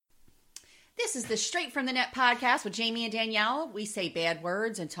This is the Straight from the Net podcast with Jamie and Danielle. We say bad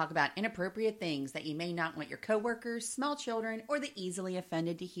words and talk about inappropriate things that you may not want your coworkers, small children, or the easily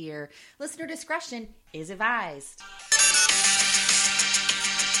offended to hear. Listener discretion is advised.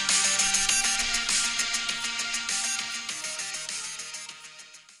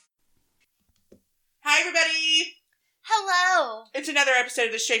 Hi, everybody. Hello. It's another episode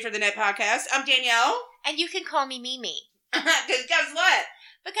of the Straight from the Net podcast. I'm Danielle. And you can call me Mimi. Because guess what?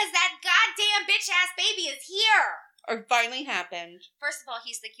 Because that goddamn bitch-ass baby is here. It finally happened. First of all,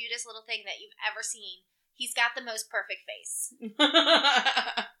 he's the cutest little thing that you've ever seen. He's got the most perfect face.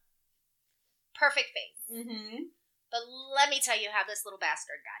 Perfect face. Mm-hmm. But let me tell you how this little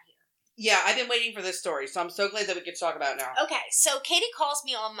bastard got here. Yeah, I've been waiting for this story, so I'm so glad that we get to talk about it now. Okay, so Katie calls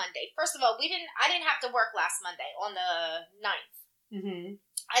me on Monday. First of all, I didn't have to work last Monday on the 9th. Mm-hmm.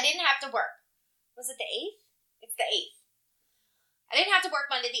 I didn't have to work. Was it the 8th? It's the 8th. I didn't have to work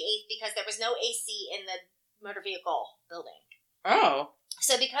Monday the 8th because there was no AC in the motor vehicle building. Oh.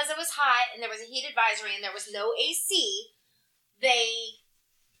 So because it was hot and there was a heat advisory and there was no AC, they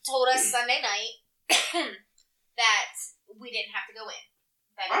told us Sunday night that we didn't have to go in.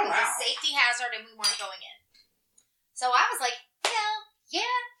 That it was a safety hazard and we weren't going in. So I was like, hell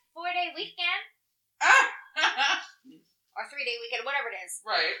yeah, 4-day weekend. Or 3-day weekend, whatever it is.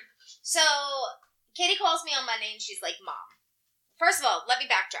 Right. So Katie calls me on Monday and she's like, Mom. First of all, let me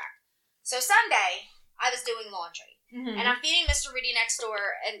backtrack. So Sunday, I was doing laundry. Mm-hmm. And I'm feeding Mr. Rudy next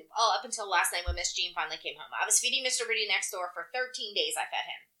door, and up until last night when Miss Jean finally came home. I was feeding Mr. Rudy next door for 13 days I fed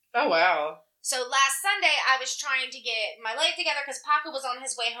him. Oh, wow. So last Sunday, I was trying to get my life together because Paco was on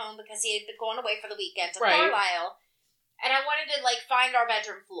his way home because he had been going away for the weekend to Carlisle. And I wanted to, find our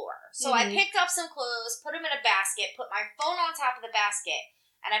bedroom floor. So I picked up some clothes, put them in a basket, put my phone on top of the basket,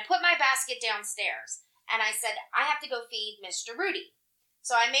 and I put my basket downstairs. And I said, I have to go feed Mr. Rudy.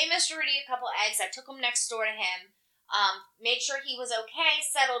 So I made Mr. Rudy a couple eggs. I took him next door to him, made sure he was okay,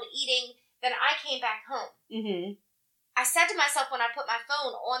 settled eating. Then I came back home. Mm-hmm. I said to myself when I put my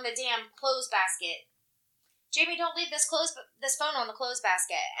phone on the damn clothes basket, Jamie, don't leave this phone on the clothes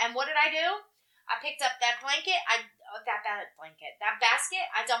basket. And what did I do? I picked up that basket. I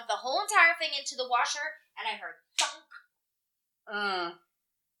dumped the whole entire thing into the washer, and I heard thunk.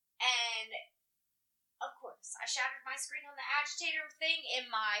 And of course, I shattered my screen on the agitator thing in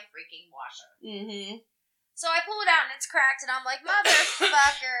my freaking washer. Mm-hmm. So I pull it out and it's cracked, and I'm like,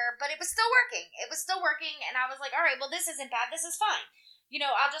 motherfucker. But it was still working. And I was like, all right, well, this isn't bad. This is fine.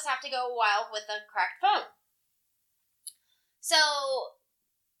 I'll just have to go a while with a cracked phone. So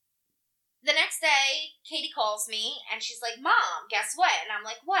the next day, Katie calls me, and she's like, Mom, guess what? And I'm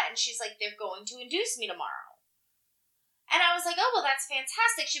like, what? And she's like, they're going to induce me tomorrow. And I was like, oh, well, that's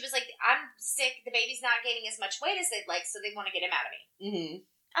fantastic. She was like, I'm sick. The baby's not gaining as much weight as they'd like, so they want to get him out of me. Mm-hmm.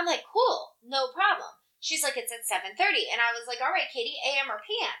 I'm like, cool. No problem. She's like, it's at 7:30. And I was like, all right, Katie, AM or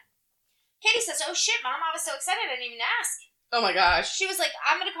PM? Katie says, oh, shit, Mom. I was so excited I didn't even ask. Oh, my gosh. She was like,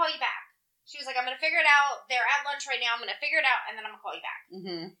 I'm going to call you back. She was like, I'm going to figure it out. They're at lunch right now. I'm going to figure it out, and then I'm going to call you back.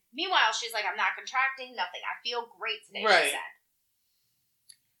 Mm-hmm. Meanwhile, she's like, I'm not contracting, nothing. I feel great today, right. She said.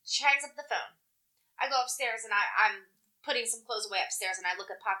 She hangs up the phone. I go upstairs, and I'm putting some clothes away upstairs, and I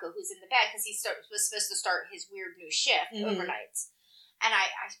look at Paco, who's in the bed, because he was supposed to start his weird new shift overnights. And I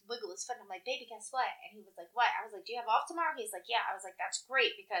wiggle his foot, and I'm like, baby, guess what? And he was like, what? I was like, do you have off tomorrow? He's like, yeah. I was like, that's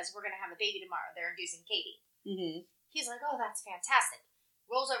great, because we're going to have a baby tomorrow. They're inducing Katie. Mm-hmm. He's like, oh, that's fantastic.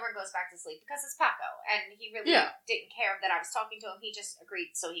 Rolls over and goes back to sleep, because it's Paco. And he really didn't care that I was talking to him. He just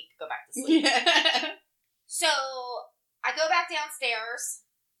agreed so he could go back to sleep. Yeah. So I go back downstairs.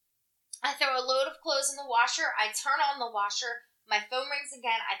 I throw a load of clothes in the washer. I turn on the washer. My phone rings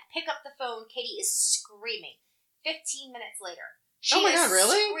again. I pick up the phone. Katie is screaming. 15 minutes later. She oh my God,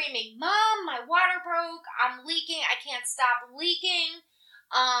 really? Screaming, Mom, my water broke. I'm leaking. I can't stop leaking.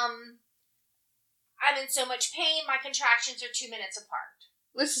 I'm in so much pain. My contractions are 2 minutes apart.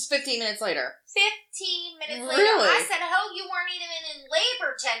 This is 15 minutes later. 15 minutes later. Really? I said, oh, you weren't even in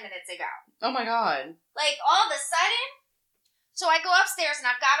labor 10 minutes ago. Oh my God. All of a sudden. So I go upstairs, and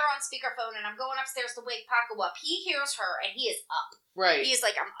I've got her on speakerphone, and I'm going upstairs to wake Paco up. He hears her, and he is up. Right. He's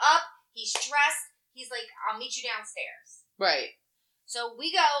like, I'm up. He's dressed. He's like, I'll meet you downstairs. Right. So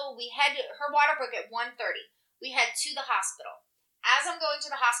we head, her water broke at 1:30. We head to the hospital. As I'm going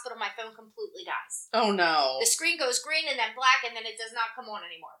to the hospital, my phone completely dies. Oh, no. The screen goes green and then black, and then it does not come on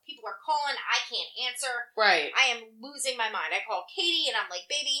anymore. People are calling. I can't answer. Right. I am losing my mind. I call Katie, and I'm like,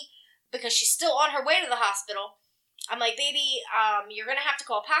 baby, because she's still on her way to the hospital. I'm like, baby, you're going to have to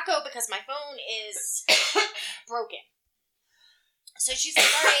call Paco because my phone is broken. So she's like,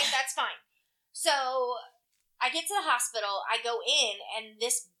 all right, that's fine. So I get to the hospital, I go in, and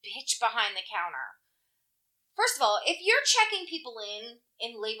this bitch behind the counter. First of all, if you're checking people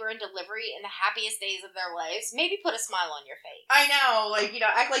in labor and delivery in the happiest days of their lives, maybe put a smile on your face. I know,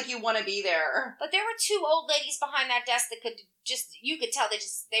 act like you want to be there. But there were 2 old ladies behind that desk that you could tell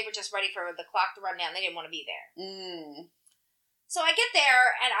they were just ready for the clock to run down. They didn't want to be there. So I get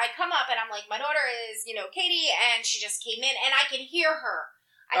there, and I come up, and I'm like, my daughter is, Katie, and she just came in, and I can hear her.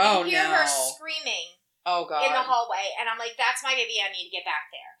 I can hear her screaming. Oh, God. In the hallway, and I'm like, that's my baby, I need to get back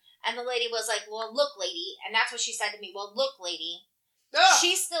there. And the lady was like, well, look, lady, and that's what she said to me, well, look, lady,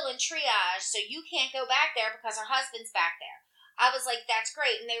 she's still in triage, so you can't go back there because her husband's back there. I was like, that's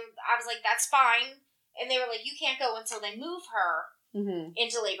great, and I was like, that's fine, and they were like, you can't go until they move her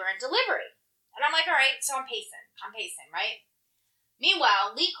into labor and delivery. And I'm like, all right, so I'm pacing, right?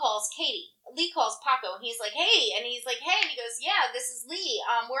 Meanwhile, Lee calls Paco, and he's like, hey, and he goes, yeah, this is Lee,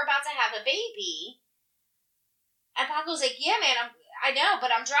 we're about to have a baby. And Paco's like, yeah, man, I know,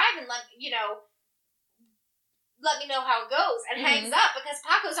 but I'm driving, let me know how it goes. And hangs up because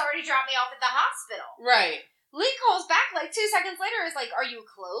Paco's already dropped me off at the hospital. Right. Lee calls back 2 seconds later, is like, are you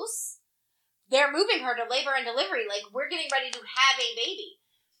close? They're moving her to labor and delivery. We're getting ready to have a baby.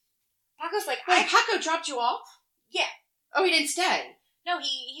 Paco's like, wait, Paco dropped you off? Yeah. Oh, he didn't stay? No,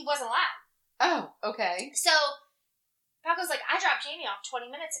 he wasn't allowed. Oh, okay. So, Paco's like, I dropped Jamie off 20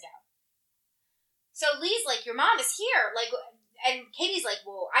 minutes ago. So Lee's like, your mom is here. And Katie's like,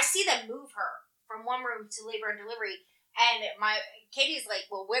 well, I see them move her from one room to labor and delivery. And Katie's like,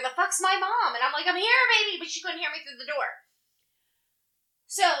 well, where the fuck's my mom? And I'm like, I'm here, baby. But she couldn't hear me through the door.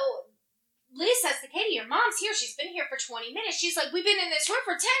 So Lee says to Katie, your mom's here. She's been here for 20 minutes. She's like, we've been in this room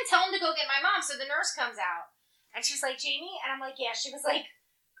for 10. Tell him to go get my mom. So the nurse comes out. And she's like, Jamie? And I'm like, yeah. She was like,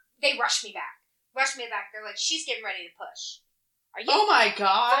 they rushed me back. They're like, she's getting ready to push. Are you my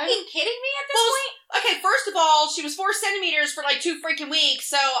God. fucking kidding me at this point? Okay, first of all, she was 4 centimeters for 2 freaking weeks,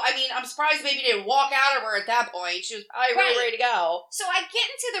 so, I'm surprised maybe didn't walk out of her at that point. She was probably really ready to go. So I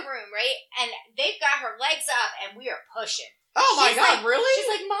get into the room, right, and they've got her legs up, and we are pushing. Oh my God, really? She's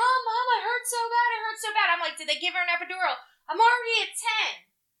like, Mom, it hurts so bad. I'm like, did they give her an epidural? I'm already at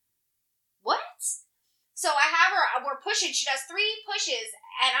 10. What? So I have her, we're pushing, she does 3 pushes,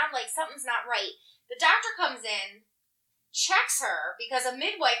 and I'm like, something's not right. The doctor comes in, checks her, because a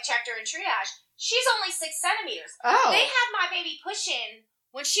midwife checked her in triage. She's only 6 centimeters. Oh. They had my baby pushing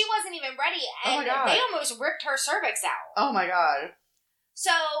when she wasn't even ready, and they almost ripped her cervix out. Oh my God. So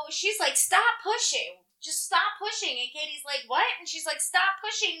she's like, stop pushing. Just stop pushing. And Katie's like, what? And she's like, stop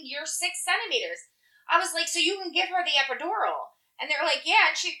pushing. You're 6 centimeters. I was like, so you can give her the epidural. And they're like, yeah.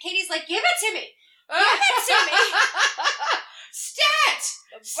 And Katie's like, give it to me. Give it to me. Stat!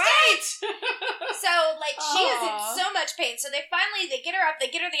 Right. So, she is in so much pain. So they get her up, they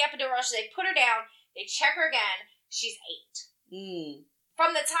get her the epidural, so they put her down, they check her again. She's 8.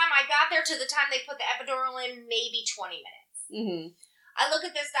 From the time I got there to the time they put the epidural in, maybe 20 minutes. I look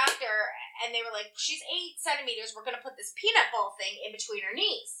at this doctor, and they were like, she's 8 centimeters. We're going to put this peanut ball thing in between her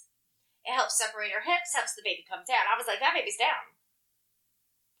knees. It helps separate her hips, helps the baby come down. I was like, that baby's down.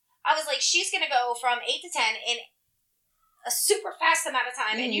 I was like, she's going to go from 8 to 10 in a super fast amount of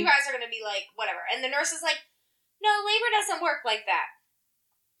time, and you guys are going to be like, whatever. And the nurse is like, no, labor doesn't work like that.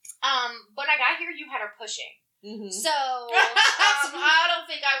 But I got here, you had her pushing. So, I don't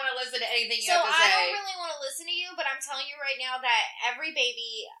think I want to listen to anything you have to say. So I don't really want to listen to you, but I'm telling you right now that every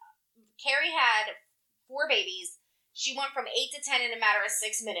baby, Carrie had 4 babies. She went from 8 to 10 in a matter of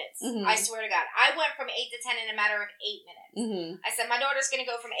 6 minutes. I swear to God. I went from 8 to 10 in a matter of 8 minutes. I said, my daughter's going to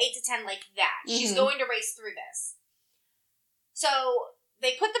go from 8 to 10 like that. She's going to race through this. So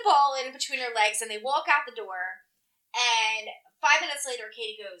they put the ball in between her legs, and they walk out the door, and 5 minutes later,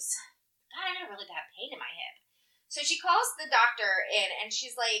 Katie goes, God, I got a really bad pain in my hip. So she calls the doctor in, and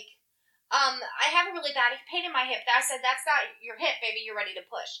she's like, I have a really bad pain in my hip. I said, that's not your hip, baby. You're ready to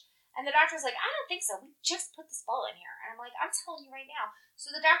push. And the doctor's like, I don't think so. We just put this ball in here. And I'm like, I'm telling you right now.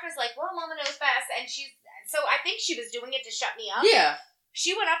 So the doctor's like, well, Mama knows best. And so I think she was doing it to shut me up. Yeah.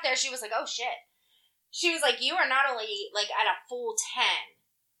 She went up there. She was like, oh, shit. She was like, you are not only, at a full 10.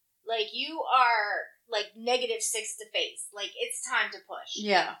 You are, -6 to face. It's time to push.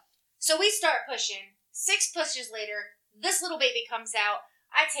 Yeah. So we start pushing. 6 pushes later, this little baby comes out.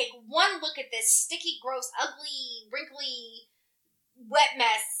 I take one look at this sticky, gross, ugly, wrinkly, wet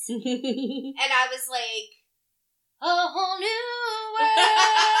mess. And I was like, a whole new world.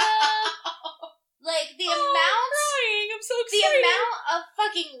 The amount. I'm so excited. The amount of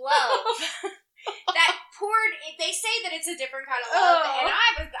fucking love that poured. They say that it's a different kind of love. And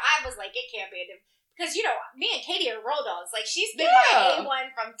I was like, it can't be a different. Because, me and Katie are road dogs. She's been my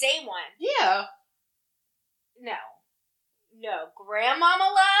A1 from day one. Yeah. No. Grandmama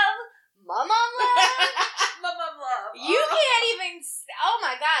love, mama love. Mama love. You can't even. Oh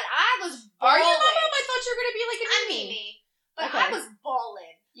my God, I was bawling. Are you my mom? I thought you were gonna be like a I'm Mimi. Mimi, but Okay. I was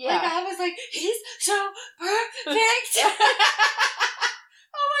bawling. Yeah. Like I was like, he's so perfect.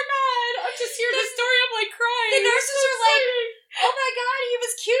 Oh my God! I'm just hearing the story. I'm like crying. The nurses are like, oh my God, he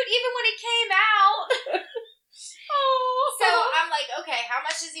was cute even when he came out. Oh. So I'm like, okay, how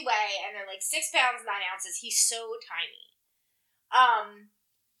much does he weigh? And they're like 6 pounds 9 ounces. He's so tiny.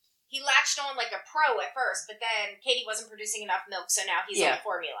 He latched on like a pro at first, but then Katie wasn't producing enough milk, so now he's on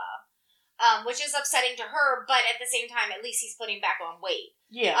formula. Which is upsetting to her, but at the same time, at least he's putting back on weight.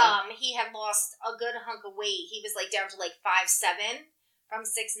 Yeah. He had lost a good hunk of weight. He was like down to like 5'7" from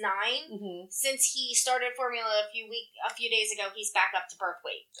 6'9". Mm-hmm. Since he started formula a few days ago, he's back up to birth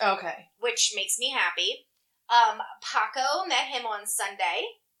weight. Okay. Which makes me happy. Paco met him on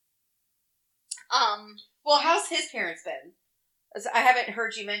Sunday. Well, how's his parents been? I haven't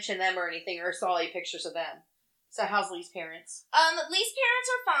heard you mention them or anything, or saw any pictures of them. So how's Lee's parents? Lee's parents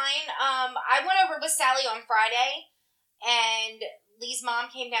are fine. I went over with Sally on Friday, and Lee's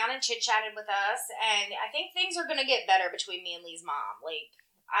mom came down and chit-chatted with us, and I think things are going to get better between me and Lee's mom. Like,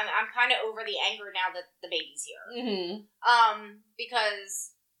 I'm kind of over the anger now that the baby's here. Mm-hmm.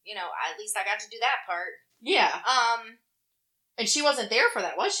 Because, you know, at least I got to do that part. Yeah. And she wasn't there for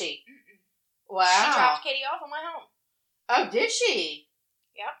that, was she? Mm-mm. Wow. She dropped Katie off and went home. Oh, did she?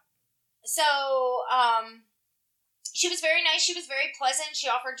 Yep. So, she was very nice. She was very pleasant. She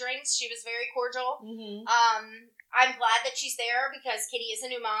offered drinks. She was very cordial. Mm-hmm. I'm glad that she's there because Kitty is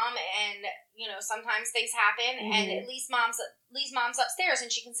a new mom, and you know sometimes things happen. Mm-hmm. And at least Lee's mom's upstairs, and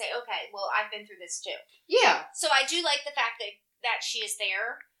she can say, "Okay, well, I've been through this too." Yeah. So I do like the fact that she is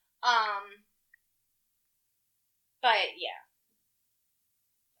there. But yeah,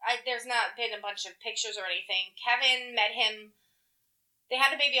 there's not been a bunch of pictures or anything. Kevin met him. They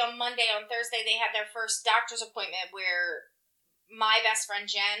had the baby on Monday. On Thursday, they had their first doctor's appointment where my best friend,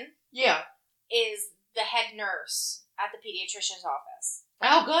 Jen, is the head nurse at the pediatrician's office.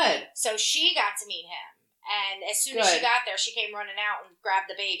 Oh, good. So she got to meet him. And as soon as she got there, she came running out and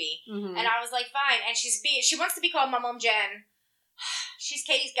grabbed the baby. Mm-hmm. And I was like, fine. And she wants to be called my mom, Jen. She's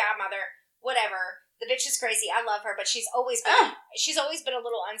Katie's godmother. Whatever. The bitch is crazy. I love her, but she's always been a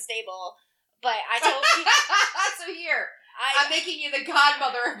little unstable. But I told people... So here... I'm making you the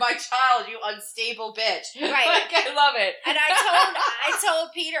godmother of my child, you unstable bitch. Right. Like, I love it. And I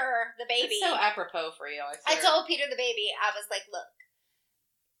told Peter, the baby. It's so apropos for you, I told Peter, the baby, I was like, look,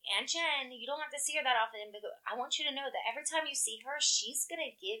 Aunt Jen, you don't have to see her that often, but I want you to know that every time you see her, she's going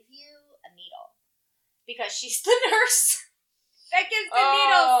to give you a needle. Because she's the nurse that gives the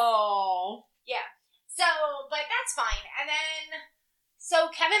needles. Oh. Yeah. So, but that's fine. And then,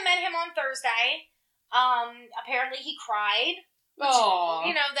 so Kevin met him on Thursday. Apparently he cried. Which,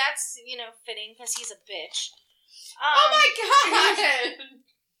 you know, that's, you know, fitting because he's a bitch. Oh my God!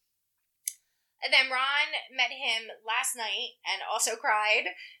 And then Ron met him last night and also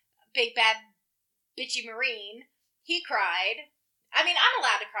cried. Big bad bitchy Marine. He cried. I mean, I'm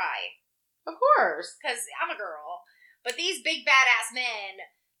allowed to cry. Of course. Because I'm a girl. But these big badass men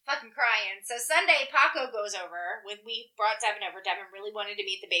fucking crying. So Sunday, Paco goes over. We brought Devin over. Devin really wanted to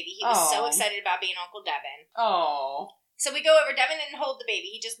meet the baby. He was so excited about being Uncle Devin. Oh. So we go over. Devin didn't hold the baby.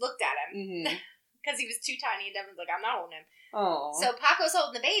 He just looked at him. Mm-hmm. Because he was too tiny. And Devin's like, I'm not holding him. Oh. So Paco's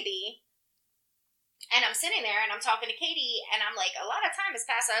holding the baby. And I'm sitting there and I'm talking to Katie. And I'm like, a lot of time has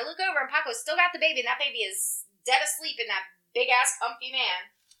passed. And I look over and Paco's still got the baby. And that baby is dead asleep in that big ass comfy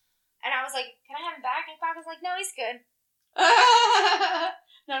man. And I was like, can I have him back? And Paco's like, no, he's good.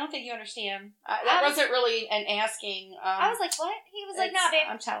 No, I don't think you understand. That wasn't really an asking. I was like, what? He was like, nah, babe.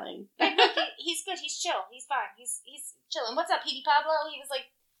 I'm telling. Babe, look, he's good. He's chill. He's fine. He's chilling. What's up, Petey Pablo? He was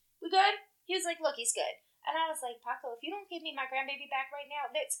like, we good? He was like, look, he's good. And I was like, Paco, if you don't give me my grandbaby back right now,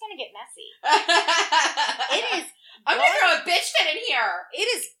 it's going to get messy. It is. I'm going to throw a bitch fit in here. It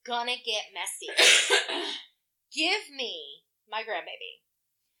is going to get messy. Give me my grandbaby.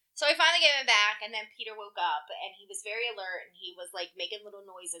 So I finally gave him back, and then Peter woke up, and he was very alert, and he was, like, making little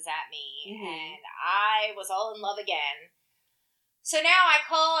noises at me, and I was all in love again. So now I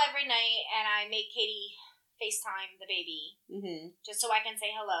call every night, and I make Katie FaceTime the baby, just so I can say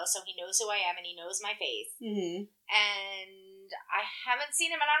hello, so he knows who I am, and he knows my face. And I haven't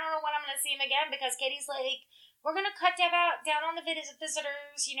seen him, and I don't know when I'm going to see him again, because Katie's like, we're going to cut down on the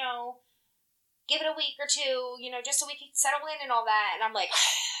visitors, you know, give it a week or two, you know, just so we can settle in and all that. And I'm like...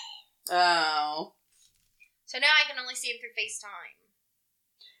 Oh. So now I can only see him through FaceTime.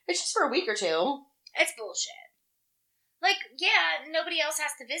 It's just for a week or two. It's bullshit. Like, yeah, nobody else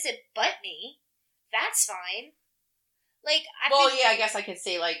has to visit but me that's fine. Like, I guess I could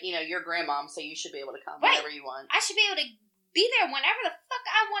say, like, you know, your grandmom, so you should be able to come whenever you want. I should be able to be there whenever the fuck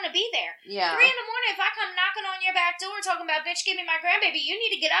I want to be there. Yeah. 3 a.m, if I come knocking on your back door talking about, bitch, give me my grandbaby, you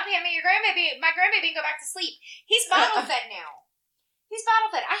need to get up, hand me my grandbaby, and go back to sleep. He's bottle fed now. He's bottle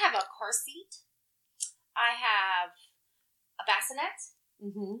fed. I have a car seat. I have a bassinet.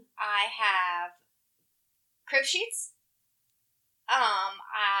 Mm-hmm. I have crib sheets.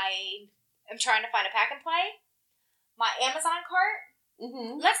 I am trying to find a pack and play. My Amazon cart.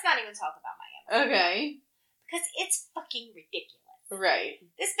 Mm-hmm. Let's not even talk about my Amazon cart. Okay. Because it's fucking ridiculous. Right.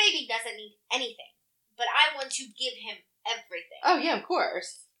 This baby doesn't need anything, but I want to give him everything. Oh, yeah, of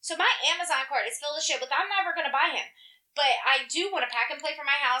course. So my Amazon cart is filled with shit, but I'm never going to buy him. But I do want a pack and play for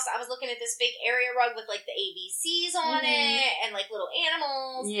my house. I was looking at this big area rug with, like, the ABCs on it and, like, little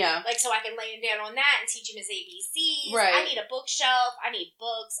animals. Yeah. Like, so I can lay him down on that and teach him his ABCs. Right. I need a bookshelf. I need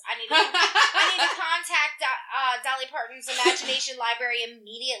books. I need to contact Dolly Parton's Imagination Library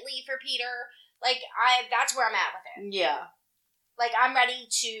immediately for Peter. Like, that's where I'm at with it. Yeah. Like, I'm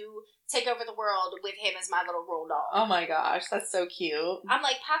ready to take over the world with him as my little roll doll. Oh my gosh, that's so cute. I'm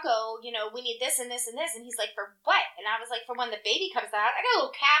like, Paco, you know, we need this and this and this. And he's like, for what? And I was like, for when the baby comes out. I got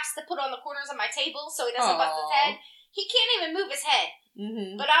little caps to put on the corners of my table so he doesn't bust his head. He can't even move his head.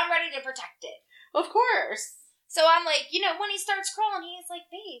 Mm-hmm. But I'm ready to protect it. Of course. So I'm like, you know, when he starts crawling, he's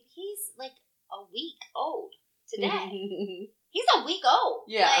like, babe, he's like a week old today. He's a week old.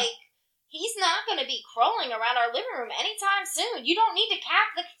 Yeah. Like, he's not going to be crawling around our living room anytime soon. You don't need to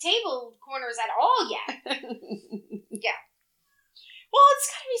cap the table corners at all yet. Yeah. Well, it's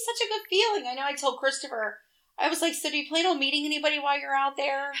got to be such a good feeling. I know I told Christopher, I was like, so do you plan on meeting anybody while you're out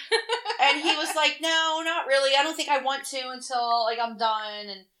there? And he was like, no, not really. I don't think I want to until, like, I'm done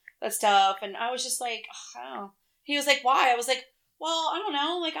and that stuff. And I was just like, oh. He was like, why? I was like, well, I don't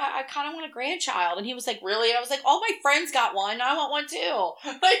know. Like, I kind of want a grandchild. And he was like, really? And I was like, all my friends got one. I want one too.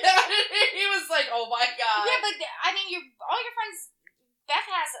 Like, he was like, oh my God. Yeah, but I mean, all your friends, Beth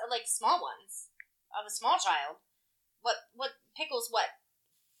has like small ones of a small child. What Pickles, 3?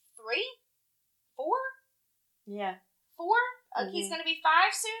 4? Yeah. 4? Mm-hmm. He's going to be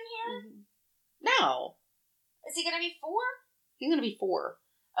 5 soon here? Mm-hmm. No. Is he going to be 4? He's going to be 4.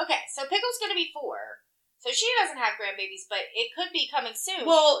 Okay, so Pickle's going to be 4. So she doesn't have grandbabies, but it could be coming soon.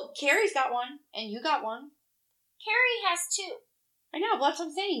 Well, Carrie's got one, and you got one. Carrie has 2. I know, but that's what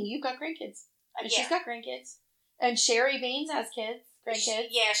I'm saying. You've got grandkids. And she's got grandkids. And Sherry Baines has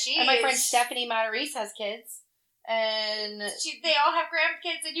grandkids. She and my friend Stephanie Matarese has kids. And they all have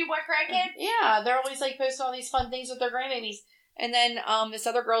grandkids, and you want grandkids? Yeah, they're always like posting all these fun things with their grandbabies. And then this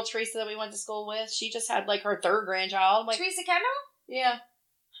other girl, Teresa, that we went to school with, she just had like her 3rd grandchild. Like, Teresa Kendall? Yeah.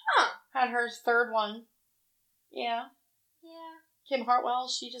 Huh. Had her 3rd one. Yeah. Yeah. Kim Hartwell,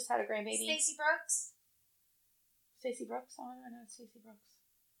 she just had a grandbaby. Stacey Brooks? Stacey Brooks? Oh, I don't know Stacey Brooks.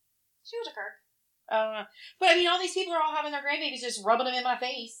 She was a Kirk. I don't know. But I mean, all these people are all having their grandbabies just rubbing them in my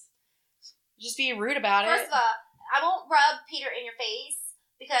face. Just being rude about it. First of all, I won't rub Peter in your face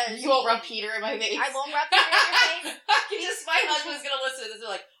because... You won't rub Peter in my face. I won't rub Peter in your face. My husband's going to listen to this and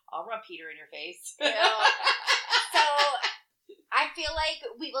be like, I'll rub Peter in your face. You know? So, I feel like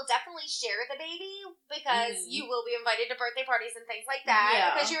we will definitely share the baby because you will be invited to birthday parties and things like that.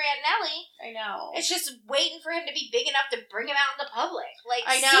 Yeah. Because you're Aunt Nellie. I know. It's just waiting for him to be big enough to bring him out in the public. Like,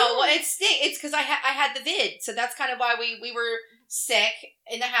 I know. soon. Well, it's because I had the vid, so that's kind of why we were sick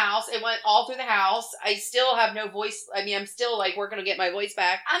in the house. It went all through the house. I still have no voice. I mean, I'm still like working to get my voice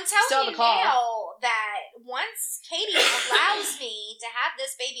back. I'm telling you now that once Katie allows me to have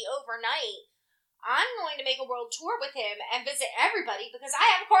this baby overnight, I'm going to make a world tour with him and visit everybody because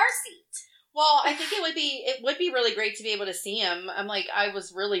I have a car seat. Well, I think it would be really great to be able to see him. I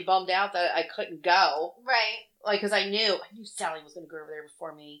was really bummed out that I couldn't go. Right. Like, because I knew Sally was going to go over there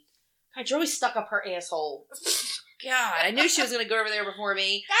before me. God, you're always stuck up her asshole. God, I knew she was going to go over there before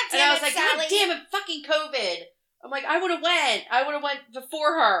me. God damn and I was like, Sally. God damn it, fucking COVID. I'm like, I would have went. I would have went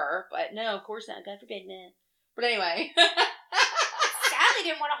before her. But no, of course not. God forbid, man. But anyway. Sally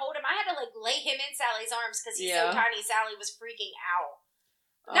didn't want to hold him. I had to lay him in Sally's arms because he's so tiny. Sally was freaking out.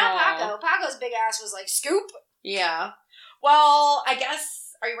 Not Paco. Paco's big ass was like, scoop. Yeah. Well, I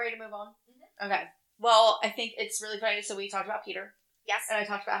guess, are you ready to move on? Mm-hmm. Okay. Well, I think it's really funny. So we talked about Peter. Yes. And I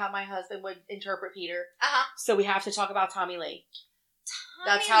talked about how my husband would interpret Peter. Uh-huh. So we have to talk about Tommy Lee.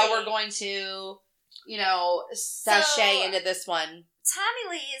 That's Lee. how we're going to, sashay into this one.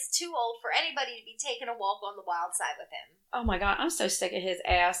 Tommy Lee is too old for anybody to be taking a walk on the wild side with him. Oh my God, I'm so sick of his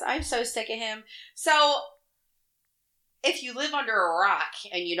ass. I'm so sick of him. So, if you live under a rock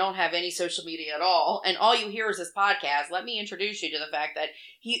and you don't have any social media at all, and all you hear is this podcast, let me introduce you to the fact that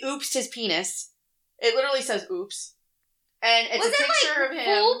he oopsed his penis It literally says "oops," and it's a picture of him.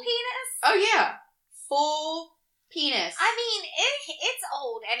 Full penis? Oh yeah, full penis. I mean, it's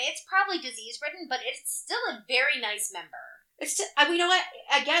old and it's probably disease ridden, but it's still a very nice member. It's just, I mean, you know what?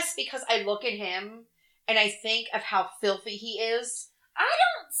 I guess because I look at him and I think of how filthy he is. I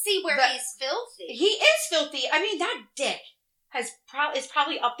don't see where he's filthy. He is filthy. I mean, that dick is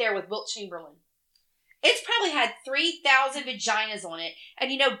probably up there with Wilt Chamberlain. It's probably had 3,000 vaginas on it,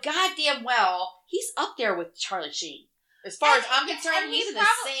 and you know, goddamn well, he's up there with Charlie Sheen. As far as I'm concerned, he's in the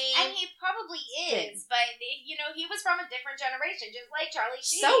same. And he probably is, but you know, he was from a different generation, just like Charlie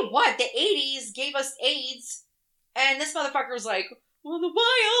Sheen. So what? The 80s gave us AIDS, and this motherfucker was like, on the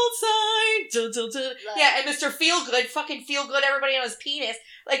wild side. Dun, dun, dun. Yeah, and Mr. Feelgood, fucking Feelgood, everybody on his penis.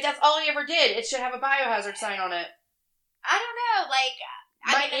 Like, that's all he ever did. It should have a biohazard sign on it. I don't know, like...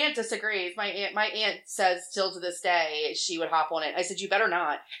 My aunt disagrees. My aunt says still to this day she would hop on it. I said, you better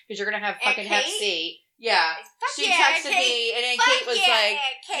not, because you're going to have fucking Hep C. Yeah. She texted me, and then Kate was like,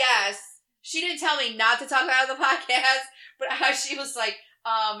 yes. She didn't tell me not to talk about it on the podcast, but she was like,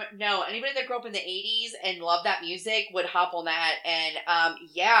 no, anybody that grew up in the 80s and loved that music would hop on that, and,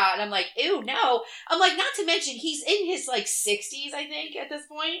 yeah, and I'm like, ew, no. I'm like, not to mention, he's in his, like, 60s, I think, at this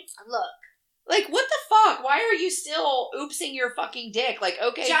point. Look. Like, what the fuck? Why are you still oopsing your fucking dick? Like,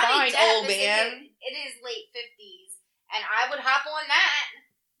 okay, Johnny fine, Depp old man. It is late 50s, and I would hop on that.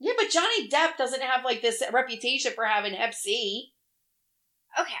 Yeah, but Johnny Depp doesn't have, like, this reputation for having Hep C.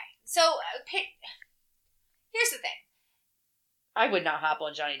 Okay, so, here's the thing. I would not hop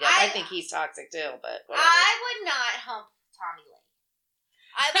on Johnny Depp. I think he's toxic, too, but whatever. I would not hump Tommy Lee.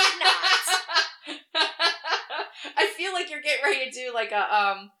 I would not. I feel like you're getting ready to do, like,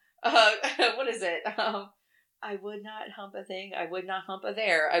 a, what is it? I would not hump a thing. I would not hump a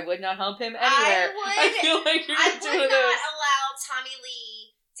there. I would not hump him anywhere. I feel like you're I doing would not this. allow Tommy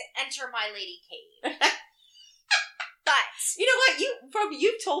Lee to enter my lady cave. But you know what?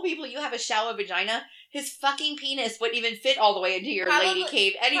 You've told people you have a shallow vagina. His fucking penis wouldn't even fit all the way into your lady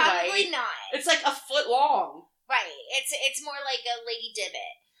cave anyway. Probably not. It's like a foot long. Right. It's more like a lady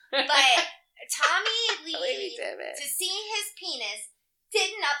divot. But Tommy Lee, to see his penis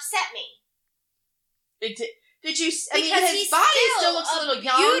didn't upset me. Did you? I mean, his body still looks a little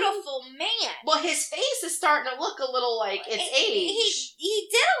young. Beautiful man. Well, his face is starting to look a little like its age. He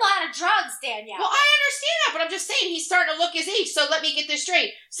did a lot of drugs, Danielle. Well, I understand that, but I'm just saying he's starting to look his age. So let me get this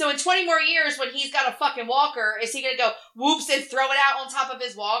straight. So in 20 more years, when he's got a fucking walker, is he gonna go whoops and throw it out on top of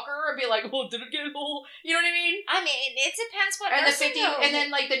his walker and be like, "Oh, did it get whole?" You know what I mean? I mean, it depends what. And and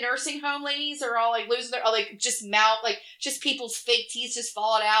then like the nursing home ladies are all like losing their like just mouth, like just people's fake teeth just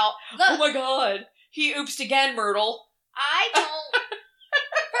falling out. Look, oh my god. He oopsed again, Myrtle. I don't...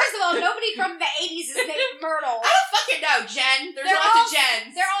 First of all, nobody from the 80s is named Myrtle. I don't fucking know, Jen. There's lots of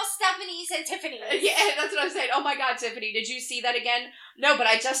Jens. They're all Stephanies and Tiffany's. Yeah, that's what I'm saying. Oh my god, Tiffany, did you see that again? No, but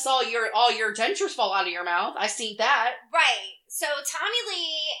I just saw all your dentures fall out of your mouth. I seen that. Right. So Tommy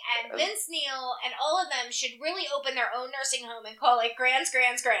Lee and Vince Neil and all of them should really open their own nursing home and call it Grands.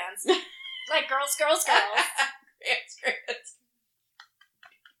 Like girls. Grands.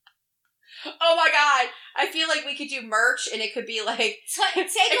 Oh my god! I feel like we could do merch, and it could be like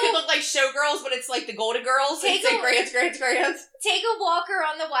it could look like Showgirls, but it's like the Golden Girls. It's like Grands. Take a walker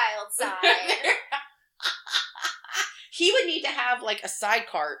on the wild side. He would need to have like a side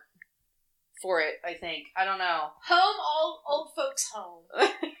cart for it. I think. I don't know. Old folks home.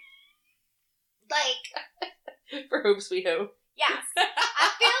 Like for Home Sweet Home. Yes,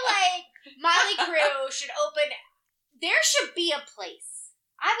 I feel like Motley Crue should open. There should be a place.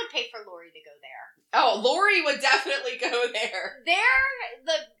 I would pay for Lori to go there. Oh, Lori would definitely go there.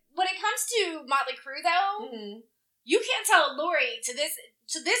 When it comes to Motley Crue, though, you can't tell Lori to this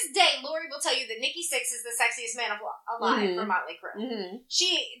day. Lori will tell you that Nikki Sixx is the sexiest man alive for Motley Crue.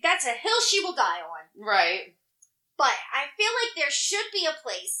 That's a hill she will die on. Right. But I feel like there should be a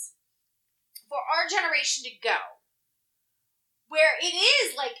place for our generation to go where it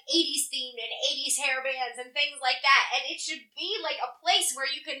is like 80s themed and 80s hair bands and things like that. And it should be like a place where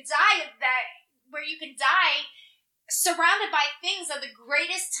you can die surrounded by things of the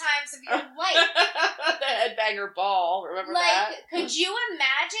greatest times of your life. The Headbanger Ball, remember that? Like, could you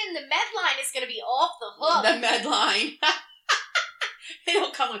imagine? The Medline is going to be off the hook. The Medline. They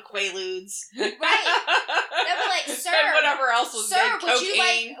don't come with Quaaludes. Right. They'll be like, sir. And whatever else was good.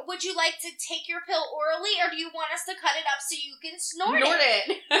 Cocaine. Would you like to take your pill orally, or do you want us to cut it up so you can snort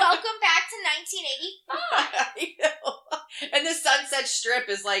it? Welcome back to 1985. And the Sunset Strip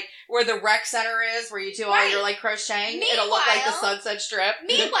is like where the rec center is, where you do all your like crocheting. It'll look like the Sunset Strip.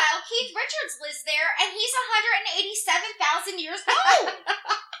 Meanwhile, Keith Richards lives there, and he's 187,000 years old.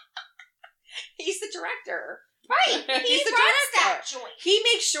 He's the director. Right. He runs that joint. He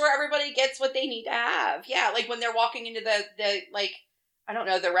makes sure everybody gets what they need to have. Yeah, like when they're walking into the like, I don't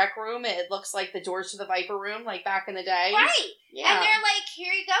know, the rec room, it looks like the doors to the Viper room, like back in the day. Right. Yeah. And they're like,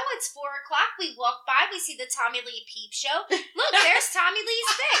 here you go, it's 4:00. We walk by, we see the Tommy Lee peep show. Look, there's Tommy Lee's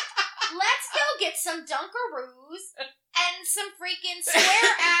stick. Let's go get some Dunkaroos and some freaking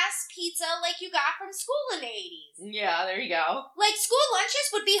square-ass pizza like you got from school in the 80s. Yeah, there you go. Like, school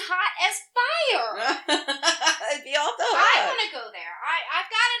lunches would be hot as fire. It'd be all the hook. I want to go there. I've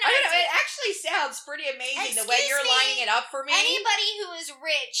got an idea. Know, it actually sounds pretty amazing the way you're lining it up for me. Anybody who is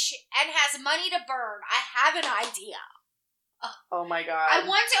rich and has money to burn, I have an idea. Oh my God. I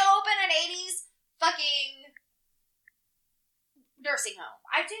want to open an 80s fucking nursing home.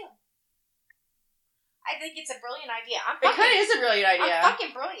 I do. I think it's a brilliant idea. It kind of is a brilliant idea. I'm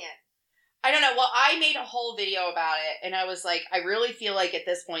fucking brilliant. I don't know. Well, I made a whole video about it, and I was like, I really feel like at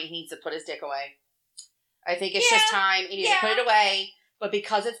this point he needs to put his dick away. I think it's just time. He needs to put it away. But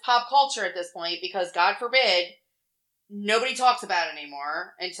because it's pop culture at this point, because God forbid, nobody talks about it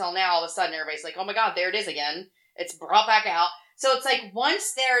anymore until now all of a sudden everybody's like, oh my God, there it is again. It's brought back out. So it's like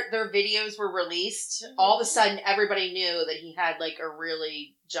once their videos were released, all of a sudden everybody knew that he had like a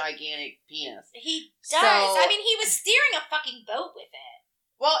really gigantic penis. He does. I mean, he was steering a fucking boat with it.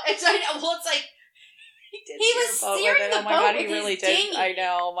 Well, it's like he was steering the boat. Oh my God, he really did. Dinghy. I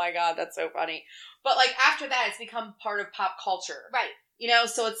know. Oh my God, that's so funny. But like after that, it's become part of pop culture, right? You know,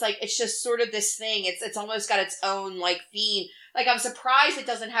 so it's like it's just sort of this thing. It's almost got its own like theme. Like I'm surprised it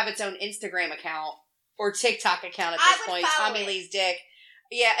doesn't have its own Instagram account or TikTok account at this point. Tommy Lee's dick.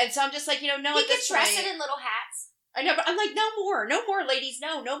 Yeah, and so I'm just like, no, he gets dressed in little hats. I know, but I'm like, no more, ladies,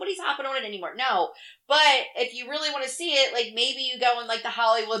 no, nobody's hopping on it anymore, no. But if you really want to see it, like maybe you go on like the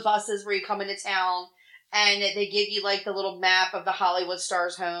Hollywood buses where you come into town and they give you like the little map of the Hollywood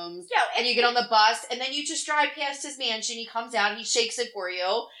stars' homes, and you get on the bus and then you just drive past his mansion. He comes out, he shakes it for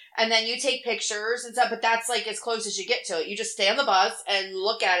you, and then you take pictures and stuff. But that's like as close as you get to it. You just stay on the bus and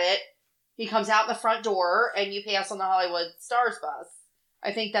look at it. He comes out the front door and you pass on the Hollywood stars bus.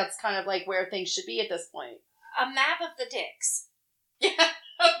 I think that's kind of like where things should be at this point. A map of the dicks. Yeah.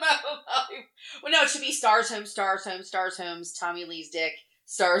 A map of Hollywood. Well, no, it should be Stars Homes, Tommy Lee's dick,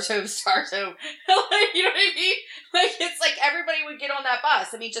 Stars Home. Like, you know what I mean? Like, it's like everybody would get on that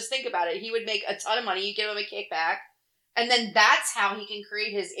bus. I mean, just think about it. He would make a ton of money. You give him a kickback. And then that's how he can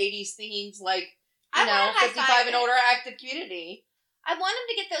create his 80s themes, like, 55 and older active community. I want him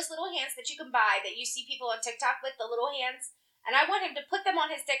to get those little hands that you can buy that you see people on TikTok with, the little hands. And I want him to put them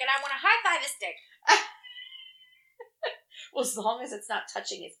on his dick, and I want to high-five his dick. Well, as long as it's not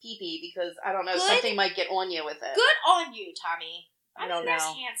touching his pee-pee, because, I don't know, something might get on you with it. Good on you, Tommy. I don't know.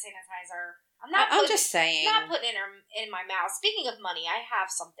 There's hand sanitizer. I'm just saying. I'm not putting it in my mouth. Speaking of money, I have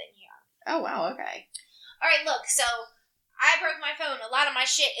something here. Oh, wow, okay. All right, look, so I broke my phone. A lot of my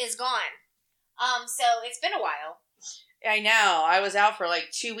shit is gone. So it's been a while. I know. I was out for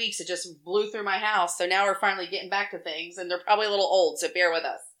like 2 weeks. It just blew through my house. So now we're finally getting back to things, and they're probably a little old, so bear with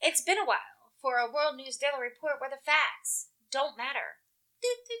us. It's been a while for a World News Daily Report where the facts don't matter.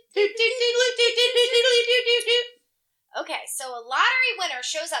 Okay, so a lottery winner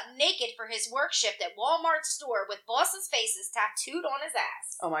shows up naked for his work shift at Walmart store with bosses' faces tattooed on his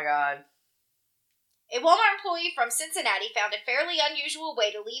ass. Oh my God. A Walmart employee from Cincinnati found a fairly unusual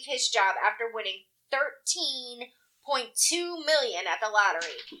way to leave his job after winning $13.2 million at the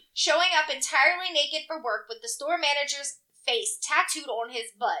lottery, showing up entirely naked for work with the store manager's face tattooed on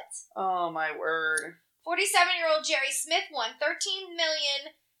his butt. Oh my word. 47-year-old Jerry Smith won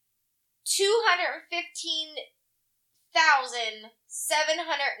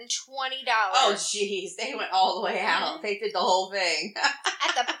 $13,215,720. Oh jeez, they went all the way out. Mm-hmm. They did the whole thing.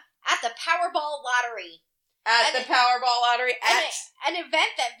 at the Powerball lottery. An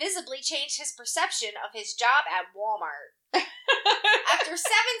event that visibly changed his perception of his job at Walmart. After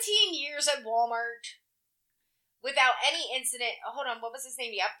 17 years at Walmart, without any incident... Oh, hold on, what was his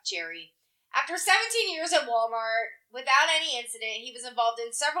name? Yep, Jerry. After 17 years at Walmart, without any incident, he was involved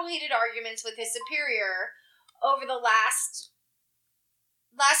in several heated arguments with his superior over the last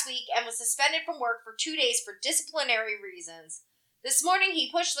week and was suspended from work for 2 days for disciplinary reasons. This morning,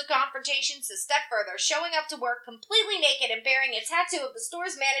 he pushed the confrontations a step further, showing up to work completely naked and bearing a tattoo of the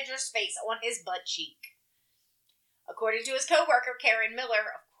store's manager's face on his butt cheek. According to his co-worker, Karen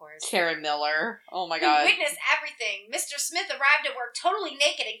Miller, of course. Karen Miller. Oh my God. Who witnessed everything. Mr. Smith arrived at work totally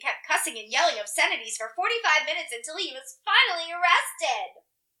naked and kept cussing and yelling obscenities for 45 minutes until he was finally arrested.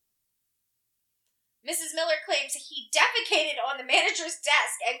 Mrs. Miller claims he defecated on the manager's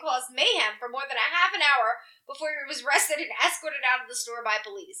desk and caused mayhem for more than a half an hour before he was arrested and escorted out of the store by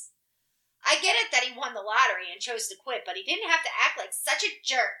police. I get it that he won the lottery and chose to quit, but he didn't have to act like such a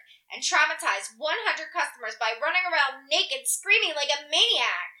jerk and traumatize 100 customers by running around naked screaming like a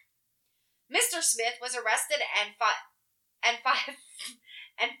maniac. Mr. Smith was arrested and filed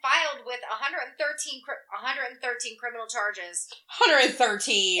with 113 criminal charges.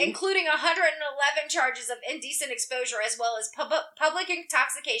 113. Including 111 charges of indecent exposure as well as public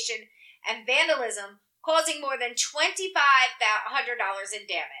intoxication and vandalism, causing more than $2,500 in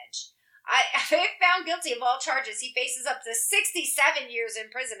damage. If found guilty of all charges, he faces up to 67 years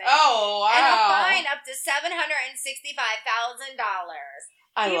imprisonment. Oh, wow. And a fine up to $765,000.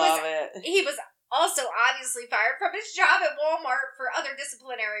 I love it. He was also obviously fired from his job at Walmart for other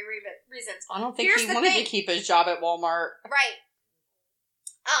disciplinary reasons. I don't think he wanted to keep his job at Walmart. Right.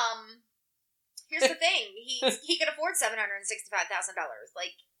 Here's the thing. He could afford $765,000.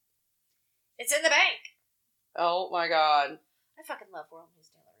 Like, it's in the bank. Oh my God. I fucking love World News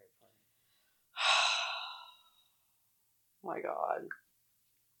Daily Report. Oh my God.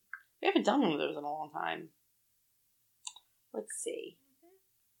 We haven't done one of those in a long time. Let's see.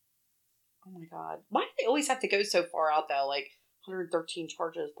 Oh my God. Why do they always have to go so far out though? Like 113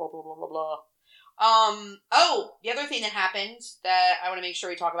 charges, blah, blah, blah, blah, blah. Oh, the other thing that happened that I want to make sure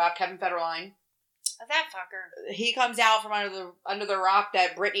we talk about, Kevin Federline. Oh, that fucker. He comes out from under the rock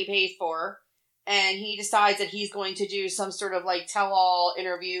that Britney pays for, and he decides that he's going to do some sort of like tell-all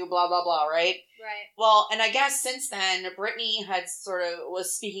interview, blah, blah, blah, right? Right. Well, and I guess since then, Britney had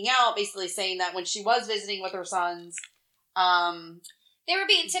was speaking out, basically saying that when she was visiting with her sons, they were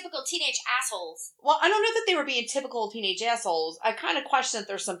being typical teenage assholes. Well, I don't know that they were being typical teenage assholes. I kind of question that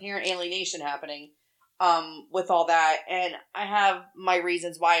there's some parent alienation happening with all that, and I have my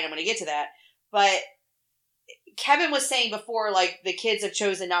reasons why, and I'm going to get to that. But Kevin was saying before, like, the kids have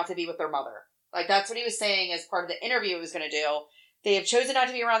chosen not to be with their mother. Like, that's what he was saying as part of the interview he was going to do. They have chosen not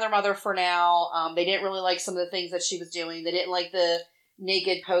to be around their mother for now. They didn't really like some of the things that she was doing. They didn't like the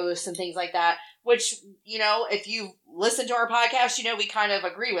naked posts and things like that, which, you know, if you listen to our podcast, you know, we kind of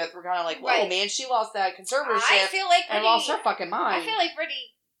agree with. We're kind of like, whoa, right. Man, she lost that conservatorship. I feel like and lost her fucking mind. I feel like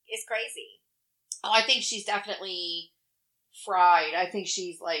Britney is crazy. Oh, I think she's definitely fried. I think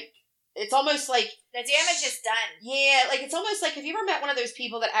she's like, it's almost like the damage is done. Yeah, like it's almost like, have you ever met one of those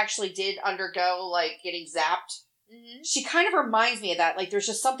people that actually did undergo like getting zapped? Mm-hmm. She kind of reminds me of that. Like there's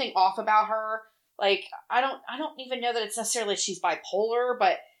just something off about her. Like I don't even know that it's necessarily she's bipolar,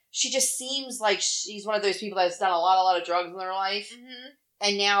 but she just seems like she's one of those people that's done a lot of drugs in their life, mm-hmm.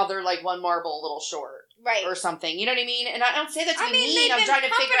 and now they're like one marble a little short. Right. Or something. You know what I mean? And I don't say that to be mean. I'm trying to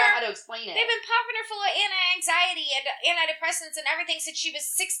figure out how to explain it. They've been pumping her full of anti-anxiety and antidepressants and everything since she was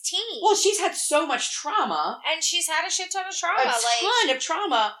 16. Well, she's had so much trauma. And she's had a shit ton of trauma. A ton of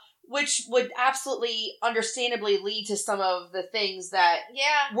trauma, which would absolutely, understandably lead to some of the things that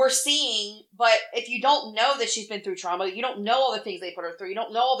we're seeing. But if you don't know that she's been through trauma, you don't know all the things they put her through, you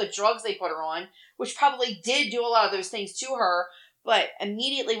don't know all the drugs they put her on, which probably did do a lot of those things to her. But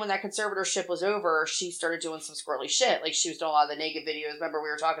immediately when that conservatorship was over, she started doing some squirrely shit. Like, she was doing a lot of the naked videos. Remember we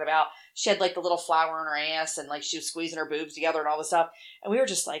were talking about, she had, like, the little flower in her ass, and, like, she was squeezing her boobs together and all this stuff. And we were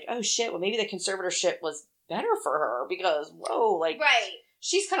just like, oh, shit, well, maybe the conservatorship was better for her because, whoa, like, right.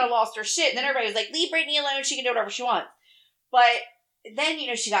 She's kind of lost her shit. And then everybody was like, leave Britney alone. She can do whatever she wants. But then, you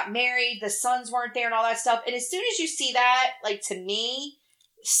know, she got married. The sons weren't there and all that stuff. And as soon as you see that, like, to me,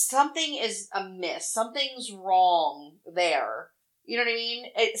 something is amiss. Something's wrong there. You know what I mean?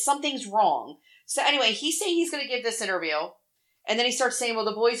 Something's wrong. So anyway, he's saying he's going to give this interview. And then he starts saying, well,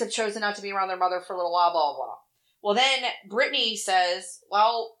 the boys have chosen not to be around their mother for a little while, blah, blah. Well, then Britney says,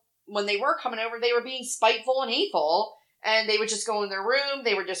 well, when they were coming over, they were being spiteful and hateful. And they would just go in their room.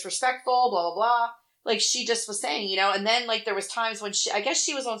 They were disrespectful, blah, blah, blah. Like she just was saying, you know. And then, like, there was times when I guess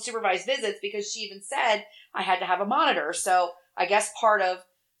she was on supervised visits because she even said, I had to have a monitor. So I guess part of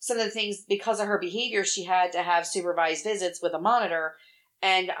some of the things, because of her behavior, she had to have supervised visits with a monitor.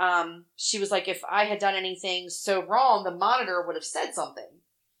 And she was like, if I had done anything so wrong, the monitor would have said something.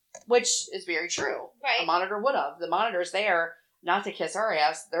 Which is very true. Right. A monitor would have. The monitor's there not to kiss her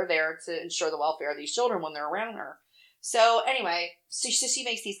ass. They're there to ensure the welfare of these children when they're around her. So anyway, so she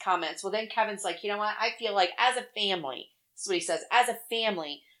makes these comments. Well, then Kevin's like, you know what? I feel like as a family, this is what he says, as a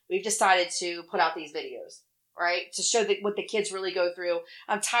family, we've decided to put out these videos. Right? To show what the kids really go through.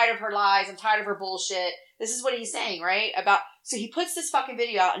 I'm tired of her lies. I'm tired of her bullshit. This is what he's saying, right? So he puts this fucking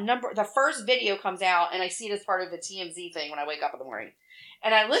video out. The first video comes out, and I see it as part of the TMZ thing when I wake up in the morning.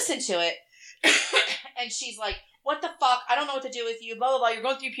 And I listen to it, and she's like, what the fuck? I don't know what to do with you. Blah, blah, blah. You're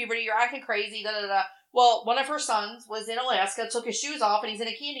going through puberty. You're acting crazy. Da, da, da. Well, one of her sons was in Alaska, took his shoes off, and he's in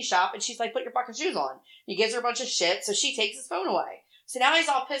a candy shop, and she's like, put your fucking shoes on. He gives her a bunch of shit, so she takes his phone away. So now he's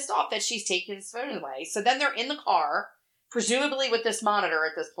all pissed off that she's taking his phone away. So then they're in the car, presumably with this monitor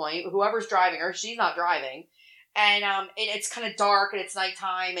at this point. Whoever's driving her, she's not driving. And it's kind of dark and it's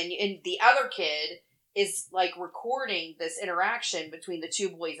nighttime. And the other kid is like recording this interaction between the two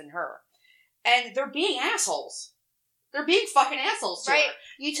boys and her. And they're being assholes. They're being fucking assholes to her.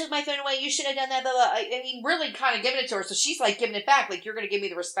 You took my phone away. You should have done that. Blah, blah. I mean, really kind of giving it to her. So she's like giving it back. Like, you're going to give me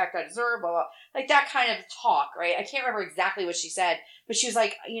the respect I deserve. Blah, blah. Like that kind of talk, right? I can't remember exactly what she said. But she was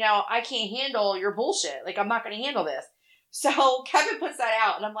like, I can't handle your bullshit. Like, I'm not going to handle this. So Kevin puts that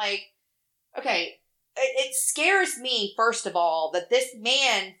out. And I'm like, okay, it scares me, first of all, that this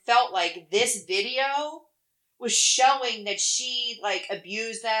man felt like this video was showing that she, like,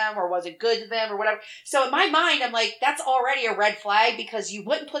 abused them or wasn't good to them or whatever. So in my mind, I'm like, that's already a red flag because you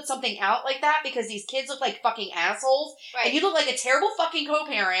wouldn't put something out like that because these kids look like fucking assholes. Right. And you look like a terrible fucking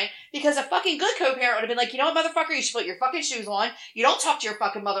co-parent because a fucking good co-parent would have been like, you know what, motherfucker, you should put your fucking shoes on. You don't talk to your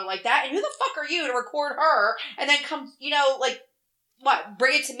fucking mother like that. And who the fuck are you to record her and then come, like, what,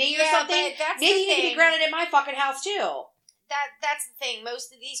 bring it to me or something? Maybe you need to be grounded in my fucking house too. That's the thing.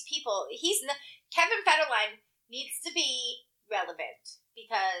 Most of these people, Kevin Federline needs to be relevant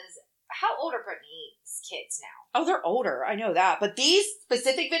because how old are Britney's kids now? Oh, they're older. I know that. But these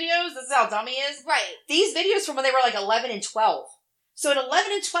specific videos, this is how dumb he is. Right. These videos from when they were like 11 and 12. So at 11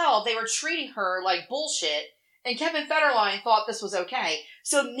 and 12, they were treating her like bullshit. And Kevin Federline thought this was okay.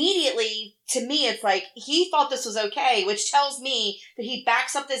 So immediately, to me, it's like, he thought this was okay, which tells me that he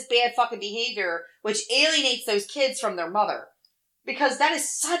backs up this bad fucking behavior, which alienates those kids from their mother. Because that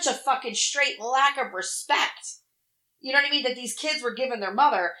is such a fucking straight lack of respect. You know what I mean? That these kids were giving their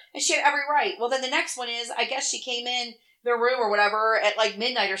mother. And she had every right. Well, then the next one is, I guess she came in their room or whatever at like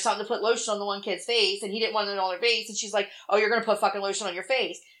midnight or something to put lotion on the one kid's face. And he didn't want it on their face. And she's like, oh, you're going to put fucking lotion on your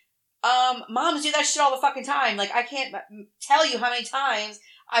face. Moms do that shit all the fucking time. Like, I can't tell you how many times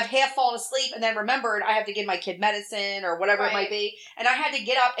I've half fallen asleep and then remembered I have to give my kid medicine or whatever it might be. And I had to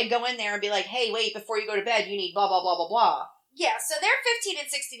get up and go in there and be like, hey, wait, before you go to bed, you need blah, blah, blah, blah, blah. Yeah, so they're 15 and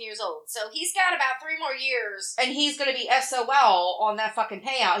 16 years old. So he's got about 3 more years. And he's going to be SOL on that fucking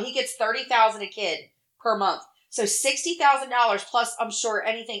payout. He gets $30,000 a kid per month. So $60,000 plus, I'm sure,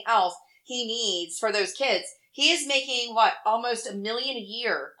 anything else he needs for those kids. He is making, almost $1 million a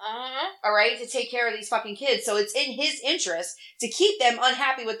year. Uh-huh. All right, to take care of these fucking kids. So it's in his interest to keep them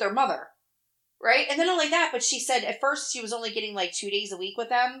unhappy with their mother. Right? And then not only that, but she said at first she was only getting 2 days a week with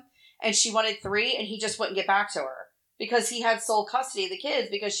them. And she wanted 3, and he just wouldn't get back to her. Because he had sole custody of the kids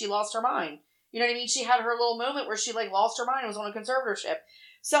because she lost her mind. You know what I mean? She had her little moment where she lost her mind and was on a conservatorship.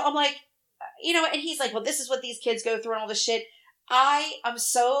 So I'm like, and he's like, well, this is what these kids go through and all this shit. I'm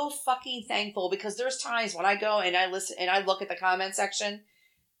so fucking thankful because there's times when I go and I listen and I look at the comment section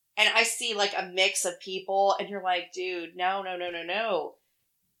and I see a mix of people and you're like, dude, no.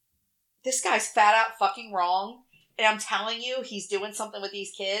 This guy's fat out fucking wrong. And I'm telling you, he's doing something with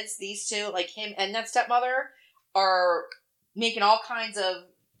these kids. These two, him and that stepmother, are making all kinds of...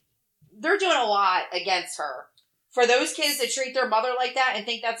 They're doing a lot against her. For those kids that treat their mother like that and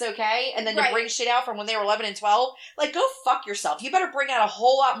think that's okay, and then to bring shit out from when they were 11 and 12, go fuck yourself. You better bring out a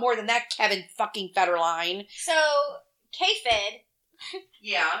whole lot more than that, Kevin fucking Federline. So, K-Fed...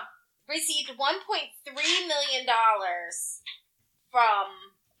 Yeah. ...received $1.3 million from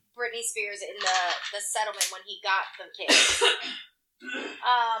Britney Spears in the settlement when he got the kids.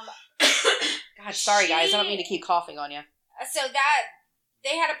 God, sorry guys, I don't mean to keep coughing on you. So that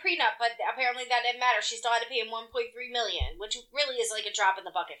they had a prenup, but apparently that didn't matter. She still had to pay him $1.3 million, which really is like a drop in the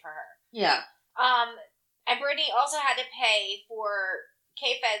bucket for her. Yeah. And Britney also had to pay for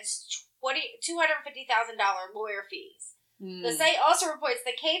K-Fed's $250,000 lawyer fees. The site also reports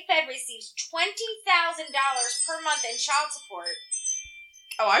that K-Fed receives $20,000 per month in child support.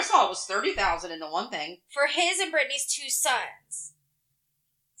 Oh, I saw it was $30,000 in the one thing. For his and Britney's 2 sons.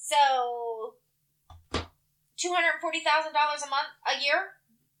 So, $240,000 a year?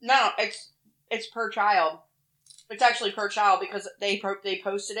 No, it's per child. It's actually per child because they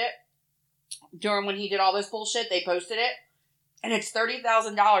posted it during when he did all this bullshit. They posted it, and it's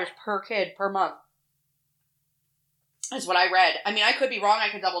 $30,000 per kid per month. That's what I read. I mean, I could be wrong. I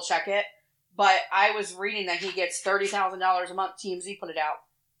could double check it, but I was reading that he gets $30,000 a month. TMZ put it out.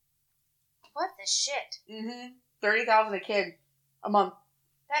 What the shit? Mm-hmm. $30,000 a kid a month.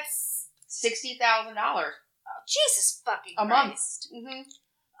 That's $60,000. Oh, Jesus fucking a Christ. month. Mm-hmm.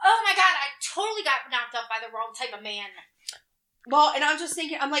 Oh my God, I totally got knocked up by the wrong type of man. Well, and I'm just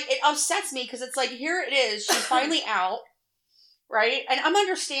thinking, I'm like, it upsets me because it's like, here it is. She's finally out, right? And I'm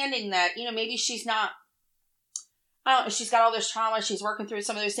understanding that, maybe she's not, I don't know, she's got all this trauma. She's working through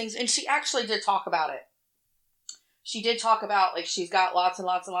some of those things. And she actually did talk about it. she did talk about, like, she's got lots and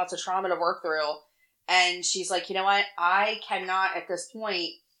lots and lots of trauma to work through. And she's like, you know what? I cannot, at this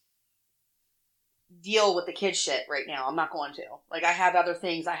point, deal with the kid shit right now. I'm not going to. Like, I have other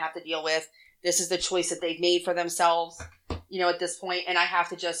things I have to deal with. This is the choice that they've made for themselves, you know, at this point, and I have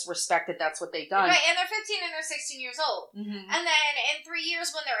to just respect that that's what they've done. Right, and they're 15 and they're 16 years old. Mm-hmm. And then in 3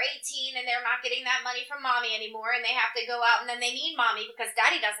 years when they're 18 and they're not getting that money from mommy anymore and they have to go out and then they need mommy because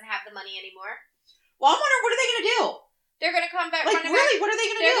daddy doesn't have the money anymore. Well, I'm wondering, what are they going to do? They're going to come back. Like, really? What are they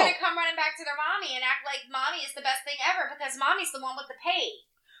going to do? They're going to come running back to their mommy and act like mommy is the best thing ever because mommy's the one with the pay.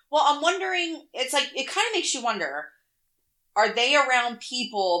 Well, I'm wondering, it's like, it kind of makes you wonder, are they around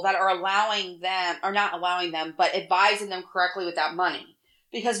people that are allowing them, or not allowing them, but advising them correctly with that money?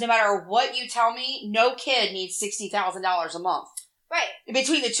 Because no matter what you tell me, no kid needs $60,000 a month. Right.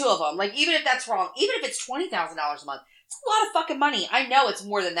 Between the two of them. Like, even if that's wrong, even if it's $20,000 a month, it's a lot of fucking money. I know it's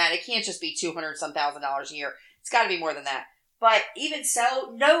more than that. It can't just be $200-some thousand a year. It's got to be more than that. But even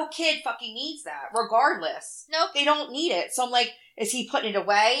so, no kid fucking needs that, regardless. Nope. They don't need it. So I'm like, is he putting it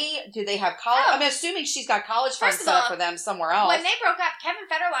away? Do they have college? Oh. I'm assuming she's got college funds set up for them somewhere else. When they broke up, Kevin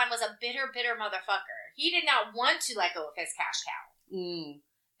Federline was a bitter, bitter motherfucker. He did not want to let go of his cash cow. Mm.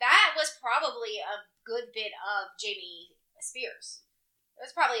 That was probably a good bit of Jamie Spears. It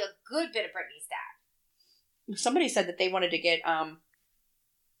was probably a good bit of Britney's dad. Somebody said that they wanted to get, what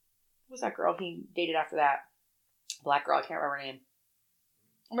was that girl he dated after that? Black girl, I can't remember her name.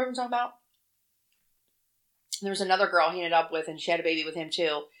 Remember what I'm talking about? There was another girl he ended up with, and she had a baby with him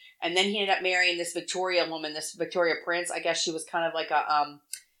too. And then he ended up marrying this Victoria woman, this Victoria Prince. I guess she was kind of like a,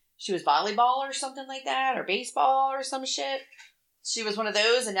 she was volleyball or something like that, or baseball or some shit. She was one of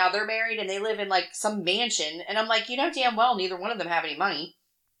those, and now they're married, and they live in like some mansion. And I'm like, you know damn well neither one of them have any money.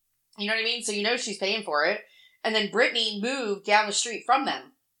 You know what I mean? So you know she's paying for it. And then Britney moved down the street from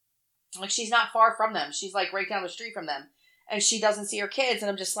them. Like, she's not far from them. She's, like, right down the street from them. And she doesn't see her kids. And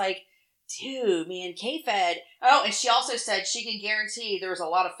I'm just like, dude, man, K-Fed. Oh, and she also said she can guarantee there was a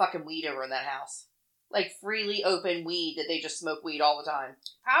lot of fucking weed over in that house. Like, freely open weed that they just smoke weed all the time.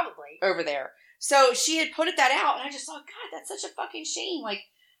 Probably. Over there. So she had put that out, and I just thought, God, that's such a fucking shame. Like,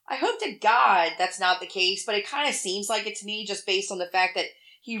 I hope to God that's not the case, but it kind of seems like it to me just based on the fact that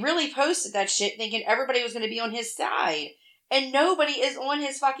he really posted that shit thinking everybody was going to be on his side. And nobody is on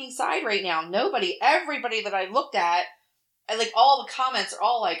his fucking side right now. Nobody. Everybody that I looked at, and like all the comments are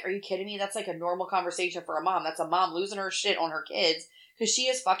all like, are you kidding me? That's like a normal conversation for a mom. That's a mom losing her shit on her kids because she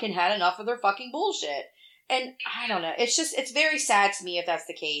has fucking had enough of their fucking bullshit. And I don't know. It's just, it's very sad to me if that's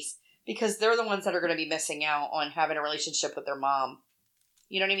the case because they're the ones that are going to be missing out on having a relationship with their mom.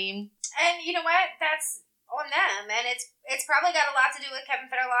 You know what I mean? And you know what? That's on them. And it's probably got a lot to do with Kevin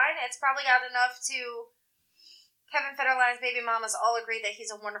Federline. It's probably got enough to... Kevin Federline's baby mamas all agree that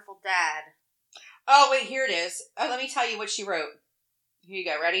he's a wonderful dad. Oh, wait, here it is. Let me tell you what she wrote. Here you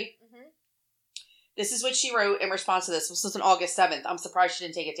go. Ready? Mm-hmm. This is what she wrote in response to this. This was on August 7th. I'm surprised she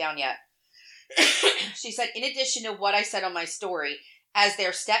didn't take it down yet. She said, in addition to what I said on my story, as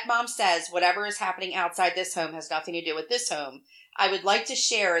their stepmom says, whatever is happening outside this home has nothing to do with this home. I would like to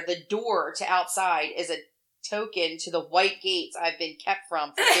share the door to outside is a token to the white gates I've been kept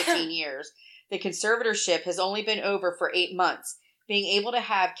from for 15 years. The conservatorship has only been over for 8 months. Being able to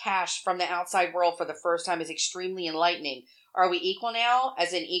have cash from the outside world for the first time is extremely enlightening. Are we equal now?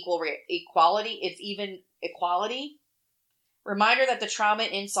 As in equality? It's even equality? Reminder that the trauma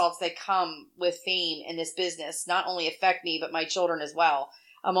and insults that come with fame in this business not only affect me, but my children as well.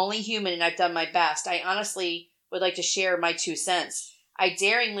 I'm only human and I've done my best. I honestly would like to share my 2 cents. I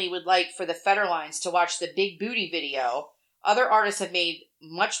daringly would like for the Federlines to watch the Big Booty video. Other artists have made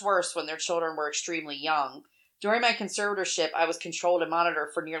much worse when their children were extremely young. During my conservatorship, I was controlled and monitored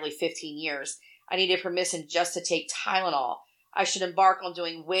for nearly 15 years. I needed permission just to take Tylenol. I should embark on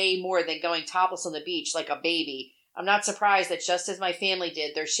doing way more than going topless on the beach like a baby. I'm not surprised that just as my family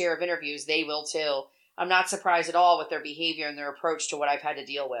did their share of interviews, they will too. I'm not surprised at all with their behavior and their approach to what I've had to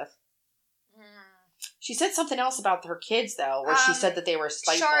deal with. She said something else about her kids, though, where she said that they were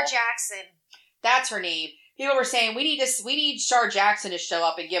spiteful. Shar Jackson. That's her name. People were saying, we need Shar Jackson to show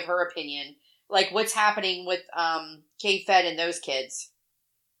up and give her opinion. Like, what's happening with K-Fed and those kids.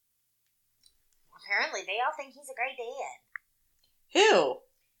 Apparently, they all think he's a great dad. Who?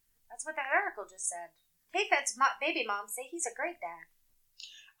 That's what that article just said. K-Fed's baby moms say he's a great dad.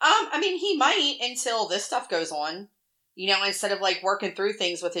 I mean, he might until this stuff goes on. You know, instead of, like, working through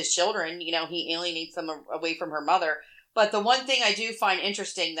things with his children, you know, he alienates them away from her mother. But the one thing I do find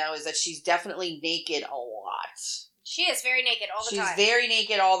interesting, though, is that she's definitely naked a lot. She is very naked all the time. She's very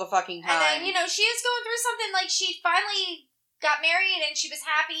naked all the fucking time. And then, you know, she is going through something like she finally got married and she was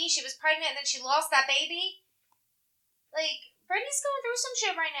happy, she was pregnant, and then she lost that baby. Like, Brittany's going through some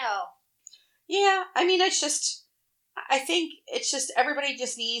shit right now. Yeah, I mean, I think it's just everybody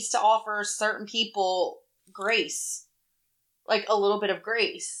just needs to offer certain people grace. Like, a little bit of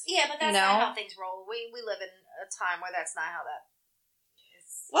grace. Yeah, but that's not how things roll. We live in a time where that's not how that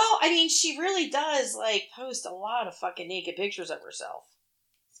is. Well, I mean, she really does, like, post a lot of fucking naked pictures of herself.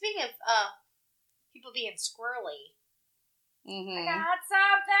 Speaking of people being squirrely. Mm-hmm. I got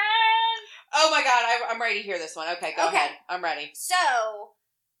something! Oh my god, I'm ready to hear this one. Okay, go ahead. I'm ready. So,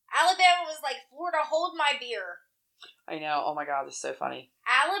 Alabama was like, Florida, hold my beer. I know. Oh my god, this is so funny.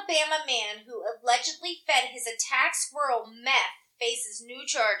 Alabama man who allegedly fed his attack squirrel meth faces new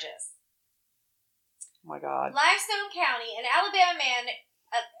charges. Oh my god. Limestone County, an Alabama man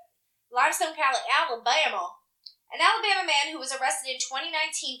who was arrested in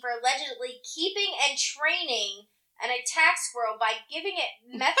 2019 for allegedly keeping and training an attack squirrel by giving it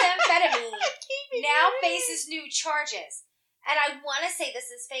methamphetamine now faces new charges. And I want to say this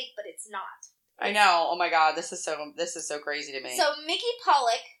is fake, but it's not. I know. Oh my god, this is so crazy to me. So Mickey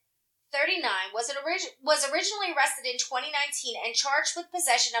Pollock, 39, was originally arrested in 2019 and charged with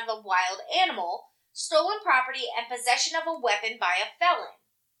possession of a wild animal, stolen property, and possession of a weapon by a felon.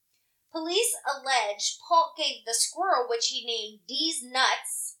 Police allege Polk gave the squirrel, which he named D's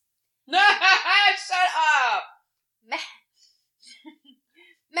Nuts. Shut up!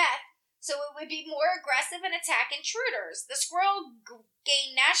 Meth, so it would be more aggressive and attack intruders. The squirrel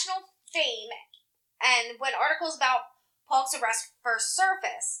gained national fame, and when articles about Polk's arrest first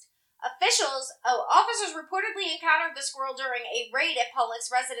surfaced, officers reportedly encountered the squirrel during a raid at Pollock's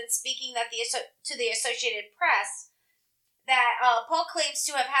residence, speaking to the Associated Press that Polk claims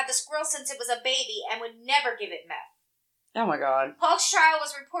to have had the squirrel since it was a baby and would never give it meth. Oh my god. Polk's trial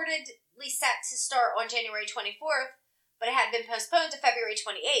was reportedly set to start on January 24th, but it had been postponed to February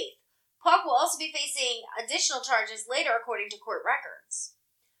 28th. Polk will also be facing additional charges later, according to court records.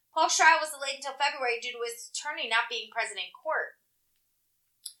 Polk's trial was delayed until February due to his attorney not being present in court.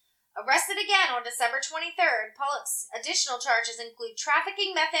 Arrested again on December 23rd, Pollock's additional charges include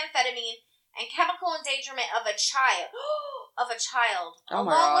trafficking methamphetamine and chemical endangerment of a child. Oh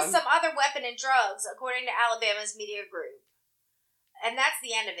my along God. with some other weapon and drugs, according to Alabama's media group. And that's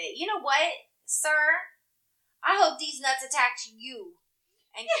the end of it. You know what, sir? I hope these nuts attacked you.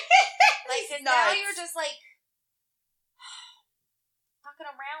 And like, cause now you're just like fucking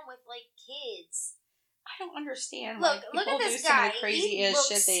around with like kids. I don't understand. Look at this guy. Some of the crazy ass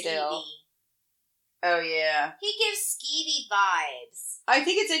shit they do. Skeevy. Oh yeah. He gives skeevy vibes. I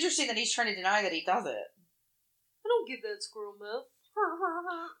think it's interesting that he's trying to deny that he does it. I don't give that squirrel meth.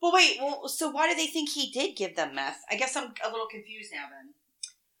 Well, wait. Well, so why do they think he did give them meth? I guess I'm a little confused now. Then.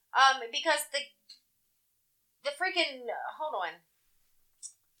 Because the freaking hold on.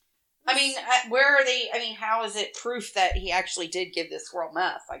 I mean, where are they? I mean, how is it proof that he actually did give this squirrel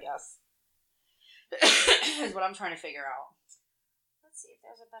meth? I guess is what I'm trying to figure out. Let's see if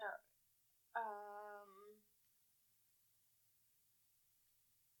there's a better.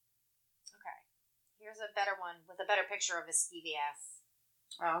 Okay, here's a better one with a better picture of his skeevy ass.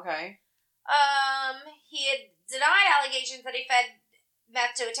 Oh, okay. He had denied allegations that he fed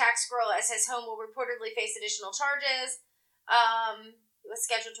meth to attack squirrel, as his home will reportedly face additional charges. He was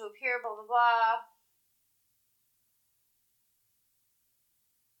scheduled to appear, blah, blah, blah.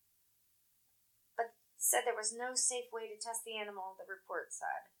 But said there was no safe way to test the animal, the report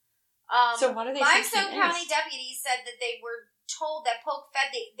said. So what do they Limestone County deputies said that they were told that Polk fed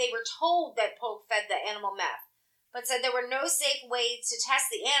the animal meth, but said there were no safe way to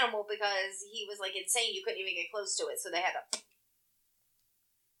test the animal because he was like insane. You couldn't even get close to it, so they had to.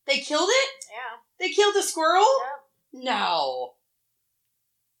 They killed it? Yeah. They killed the squirrel? Yep. No.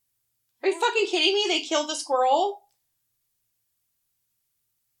 Are you fucking kidding me? They killed the squirrel?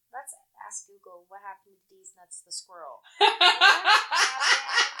 Let's ask Google what happened to D's Nuts the squirrel.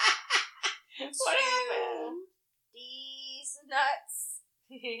 What happened? D's Nuts.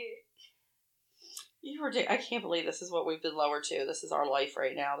 I can't believe this is what we've been lowered to. This is our life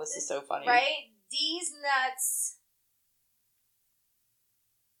right now. This is so funny. Right? D's Nuts.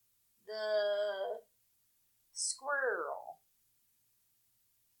 The squirrel.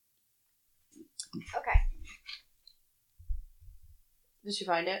 Okay. Did you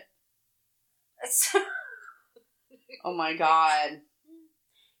find it? Oh my god.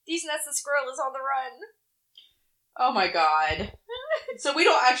 D's Nuts the squirrel is on the run. Oh my god. So we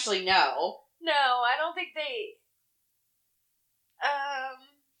don't actually know. No, I don't think they...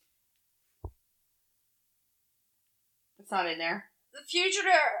 It's not in there. The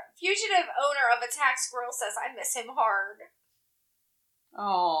fugitive owner of attack squirrel says, I miss him hard.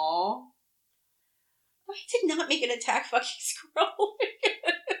 Aww. I did not make an attack fucking squirrel.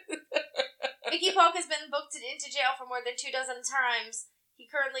 Mickey Polk has been booked into jail for more than 24 times. He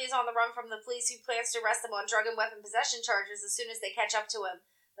currently is on the run from the police, who plans to arrest him on drug and weapon possession charges as soon as they catch up to him.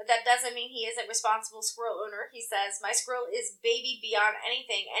 But that doesn't mean he isn't responsible squirrel owner. He says, "My squirrel is baby beyond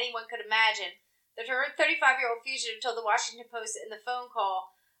anything anyone could imagine." The 35-year-old fugitive told the Washington Post in the phone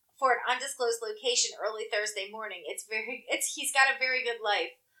call for an undisclosed location early Thursday morning. He's got a very good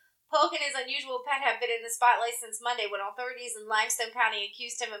life. Polk and his unusual pet have been in the spotlight since Monday, when authorities in Limestone County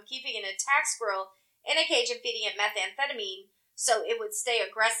accused him of keeping an attack squirrel in a cage and feeding it methamphetamine so it would stay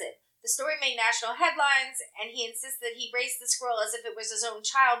aggressive. The story made national headlines, and he insists that he raised the squirrel as if it was his own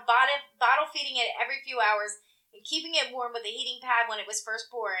child, bottle feeding it every few hours and keeping it warm with a heating pad when it was first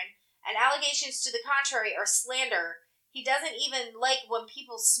born. And allegations to the contrary are slander. He doesn't even like when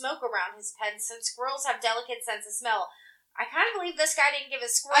people smoke around his pen, since squirrels have delicate sense of smell. I kind of believe this guy didn't give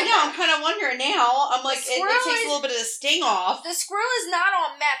his squirrel I know, meth. I'm kind of wondering now. I'm like, it takes a little bit of the sting off. The squirrel is not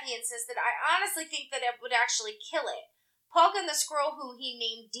on meth, he insisted. I honestly think that it would actually kill it. Polk and the squirrel, who he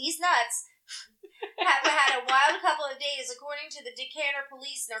named D's Nuts, have had a wild couple of days, according to the Decatur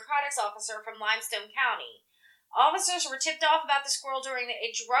police narcotics officer from Limestone County. Officers were tipped off about the squirrel during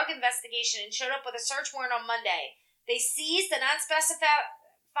a drug investigation and showed up with a search warrant on Monday. They seized an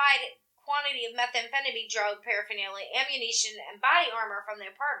unspecified quantity of methamphetamine drug paraphernalia, ammunition, and body armor from the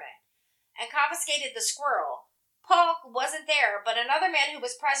apartment, and confiscated the squirrel. Polk wasn't there, but another man who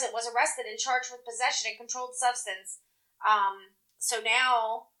was present was arrested and charged with possession and controlled substance. So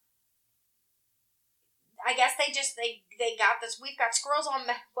now, I guess they got this. We've got squirrels on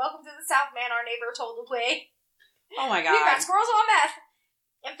meth. Welcome to the South, man, our neighbor told the way. Oh my God. We've got squirrels on meth.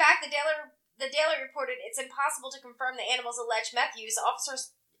 In fact, the Daily reported it's impossible to confirm the animal's alleged meth use.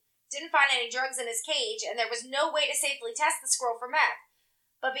 Officers didn't find any drugs in his cage, and there was no way to safely test the squirrel for meth.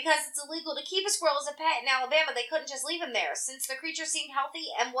 But because it's illegal to keep a squirrel as a pet in Alabama, they couldn't just leave him there. Since the creature seemed healthy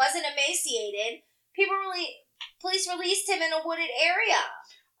and wasn't emaciated, police released him in a wooded area.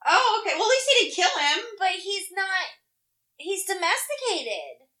 Oh, okay. Well, at least he didn't kill him. But he's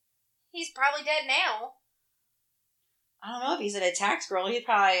domesticated. He's probably dead now. I don't know if he's an attack squirrel. He'd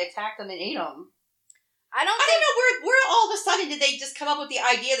probably attack them and eat them. I don't know where all of a sudden did they just come up with the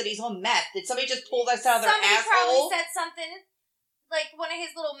idea that he's on meth? Did somebody just pull that out of their asshole? Somebody probably said something, like one of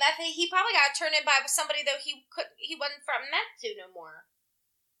his little meth. He probably got turned in by somebody though he wasn't fronting meth to no more.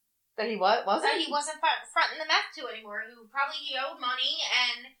 That he what? Wasn't? That he wasn't fronting the meth to anymore. He owed money,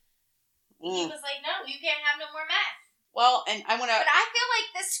 and he was like, "No, you can't have no more meth." Well, and I want to. But I feel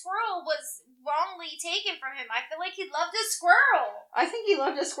like the squirrel was wrongly taken from him. I feel like he loved a squirrel. I think he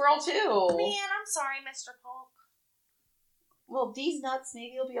loved a squirrel too. Man, I'm sorry, Mr. Polk. Well, these nuts,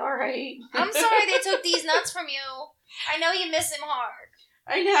 maybe he'll be all right. I'm sorry they took these nuts from you. I know you miss him hard.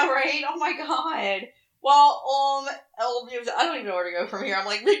 I know, right? Oh my God. Well, I don't even know where to go from here. I'm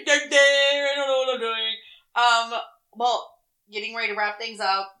like, I don't know what I'm doing. Well, getting ready to wrap things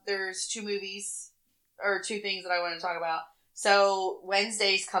up. There's two things that I want to talk about. So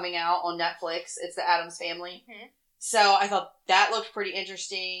Wednesday's coming out on Netflix. It's The Addams Family. Mm-hmm. So I thought that looked pretty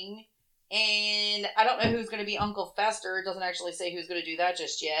interesting. And I don't know who's going to be Uncle Fester. It doesn't actually say who's going to do that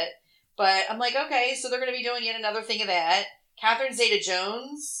just yet. But I'm like, okay, so they're going to be doing yet another thing of that. Catherine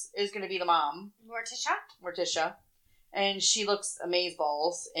Zeta-Jones is going to be the mom. Morticia. And she looks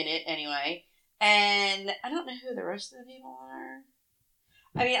amazeballs in it anyway. And I don't know who the rest of the people are.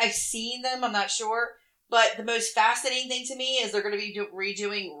 I mean, I've seen them. I'm not sure. But the most fascinating thing to me is they're going to be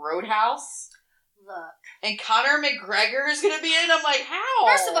redoing Roadhouse. Look. And Conor McGregor is going to be in it. I'm like, how?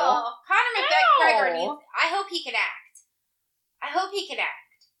 First of all, Conor McGregor I hope he can act.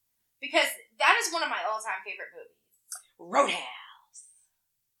 Because that is one of my all-time favorite movies. Roadhouse.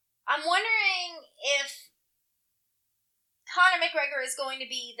 I'm wondering if Conor McGregor is going to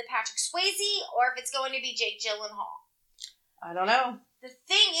be the Patrick Swayze or if it's going to be Jake Gyllenhaal. I don't know. The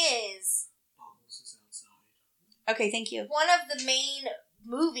thing is... Okay, thank you. One of the main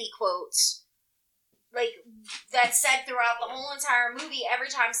movie quotes, that said throughout the whole entire movie, every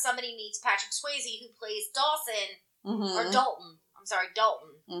time somebody meets Patrick Swayze, who plays Dalton,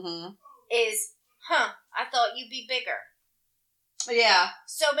 is, I thought you'd be bigger. Yeah.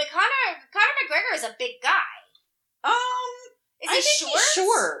 So, but Conor McGregor is a big guy. Is he short? He's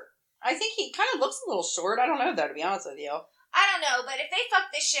short. I think he kind of looks a little short. I don't know, though, to be honest with you. I don't know, but if they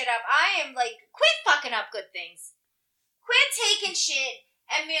fuck this shit up, I am like, quit fucking up good things. Quit taking shit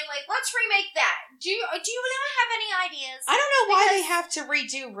and being like, let's remake that. Do you not have any ideas? I don't know why they have to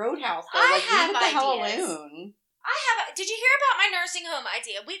redo Roadhouse, though. I have ideas. Halloween. Did you hear about my nursing home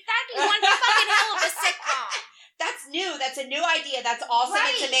idea? That'd be one fucking hell of a sitcom. That's new. That's a new idea. That's awesome.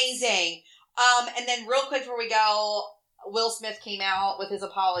 Right. It's amazing. And then real quick before we go, Will Smith came out with his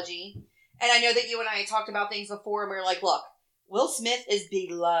apology. And I know that you and I talked about things before, and we were like, look, Will Smith is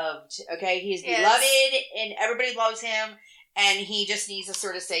beloved, okay? He is beloved, and everybody loves him, and he just needs to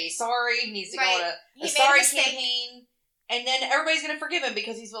sort of say sorry. He needs to go on a sorry campaign, and then everybody's going to forgive him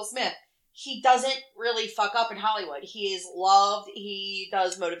because he's Will Smith. He doesn't really fuck up in Hollywood. He is loved. He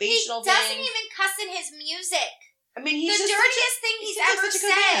does motivational things. He doesn't even cuss in his music. I mean, he's the dirtiest thing he's ever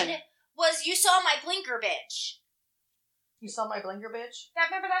said was, "You saw my blinker, bitch." You saw my blinker, bitch?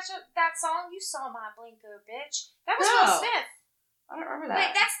 Remember that song? You saw my blinker, bitch. That was Will Smith. I don't remember that.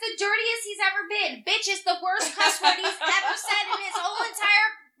 But that's the dirtiest he's ever been. Bitch is the worst cuss word he's ever said in his whole entire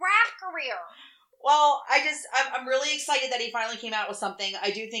rap career. Well, I'm really excited that he finally came out with something.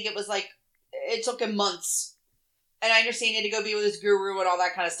 I do think it was like, it took him months. And I understand he had to go be with his guru and all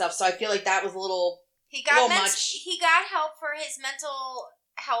that kind of stuff. So I feel like that was a little much. He got help for his mental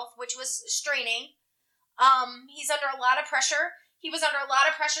health, which was straining. He's under a lot of pressure. He was under a lot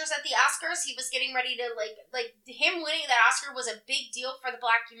of pressures at the Oscars. He was getting ready to, like him winning that Oscar was a big deal for the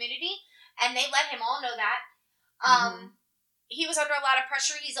Black community, and they let him all know that. He was under a lot of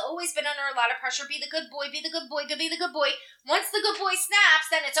pressure. He's always been under a lot of pressure. Be the good boy, be the good boy, be the good boy. Once the good boy snaps,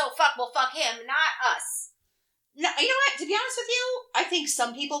 then it's, oh, fuck, well, fuck him, not us. No, you know what? To be honest with you, I think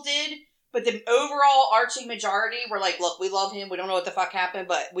some people did, but the overall arching majority were like, look, we love him. We don't know what the fuck happened,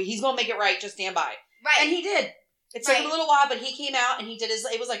 but he's going to make it right. Just stand by. Right. And he did. It took him a little while, but he came out and he did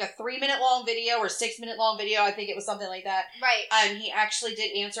it was like a 3-minute long video or 6-minute long video. I think it was something like that. Right. And he actually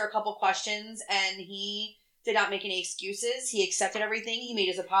did answer a couple questions, and he did not make any excuses. He accepted everything. He made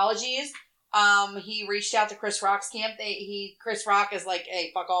his apologies. He reached out to Chris Rock's camp. Chris Rock is like,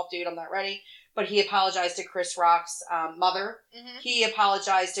 hey, fuck off, dude. I'm not ready. But he apologized to Chris Rock's mother. Mm-hmm. He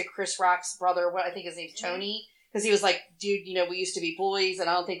apologized to Chris Rock's brother. What I think his name's Tony. Because he was like, dude, we used to be bullies, and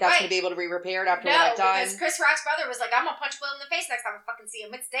I don't think that's going to be able to be repaired after what I've done. Because Chris Rock's brother was like, I'm going to punch Will in the face next time I fucking see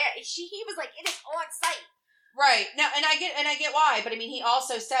him. It's dead. He was like, it is on site. Right. Now, and I get why, but I mean, he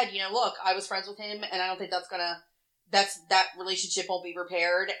also said, look, I was friends with him, and I don't think that relationship won't be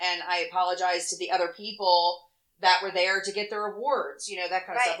repaired, and I apologize to the other people that were there to get their awards, that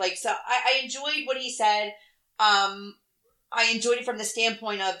kind of stuff. Like, so I enjoyed what he said. I enjoyed it from the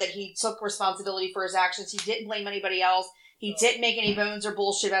standpoint of that he took responsibility for his actions. He didn't blame anybody else. He didn't make any bones or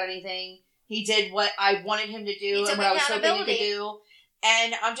bullshit about anything. He did what I wanted him to do and what I was hoping he could do.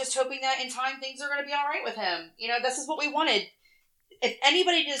 And I'm just hoping that in time things are going to be all right with him. This is what we wanted. If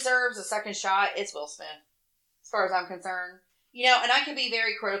anybody deserves a second shot, it's Will Smith, as far as I'm concerned. And I can be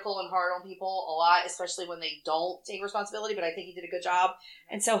very critical and hard on people a lot, especially when they don't take responsibility, but I think he did a good job.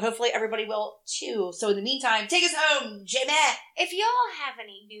 And so hopefully everybody will too. So in the meantime, take us home, Jamie. If y'all have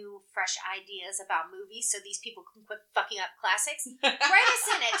any new, fresh ideas about movies so these people can quit fucking up classics, write us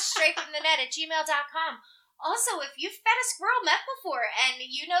in at straightfromthenet@gmail.com. Also, if you've fed a squirrel meth before and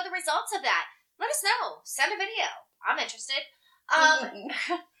you know the results of that, let us know. Send a video. I'm interested.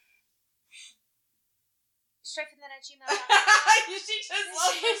 Straightfromthenet@gmail.com. She just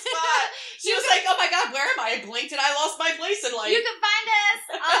lost her spot. She was like, oh my god, where am I? I blinked and I lost my place in life. You can find us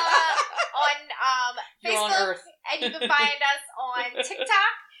on Facebook, and you can find us on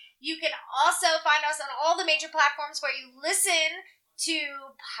TikTok. You can also find us on all the major platforms where you listen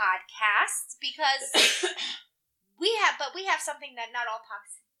to podcasts, because we have something that not all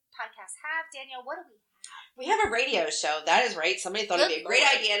podcasts have. Danielle, what do we have? We have a radio show. That is right. Somebody thought it'd be a great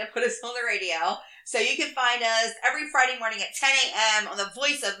idea to put us on the radio. So you can find us every Friday morning at 10 a.m. on the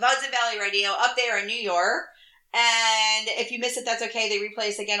voice of Hudson Valley Radio up there in New York. And if you miss it, that's okay. They replay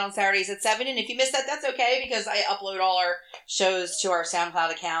us again on Saturdays at 7. And if you miss that, that's okay, because I upload all our shows to our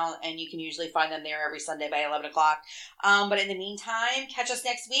SoundCloud account, and you can usually find them there every Sunday by 11 o'clock. But in the meantime, catch us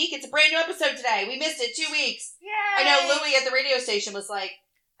next week. It's a brand new episode today. We missed it 2 weeks. Yay! I know Louie at the radio station was like,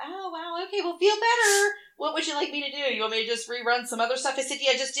 oh, wow, okay, well, feel better. What would you like me to do? You want me to just rerun some other stuff? I said,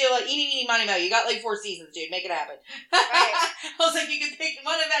 yeah, just do Eeny, Meeny, Miny, Moe. You got 4 seasons, dude. Make it happen. Right. I was like, you can pick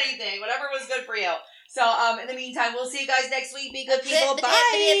one of anything, whatever was good for you. So, in the meantime, we'll see you guys next week. Be good people.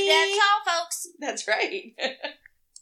 Bye. That's all, folks. That's right.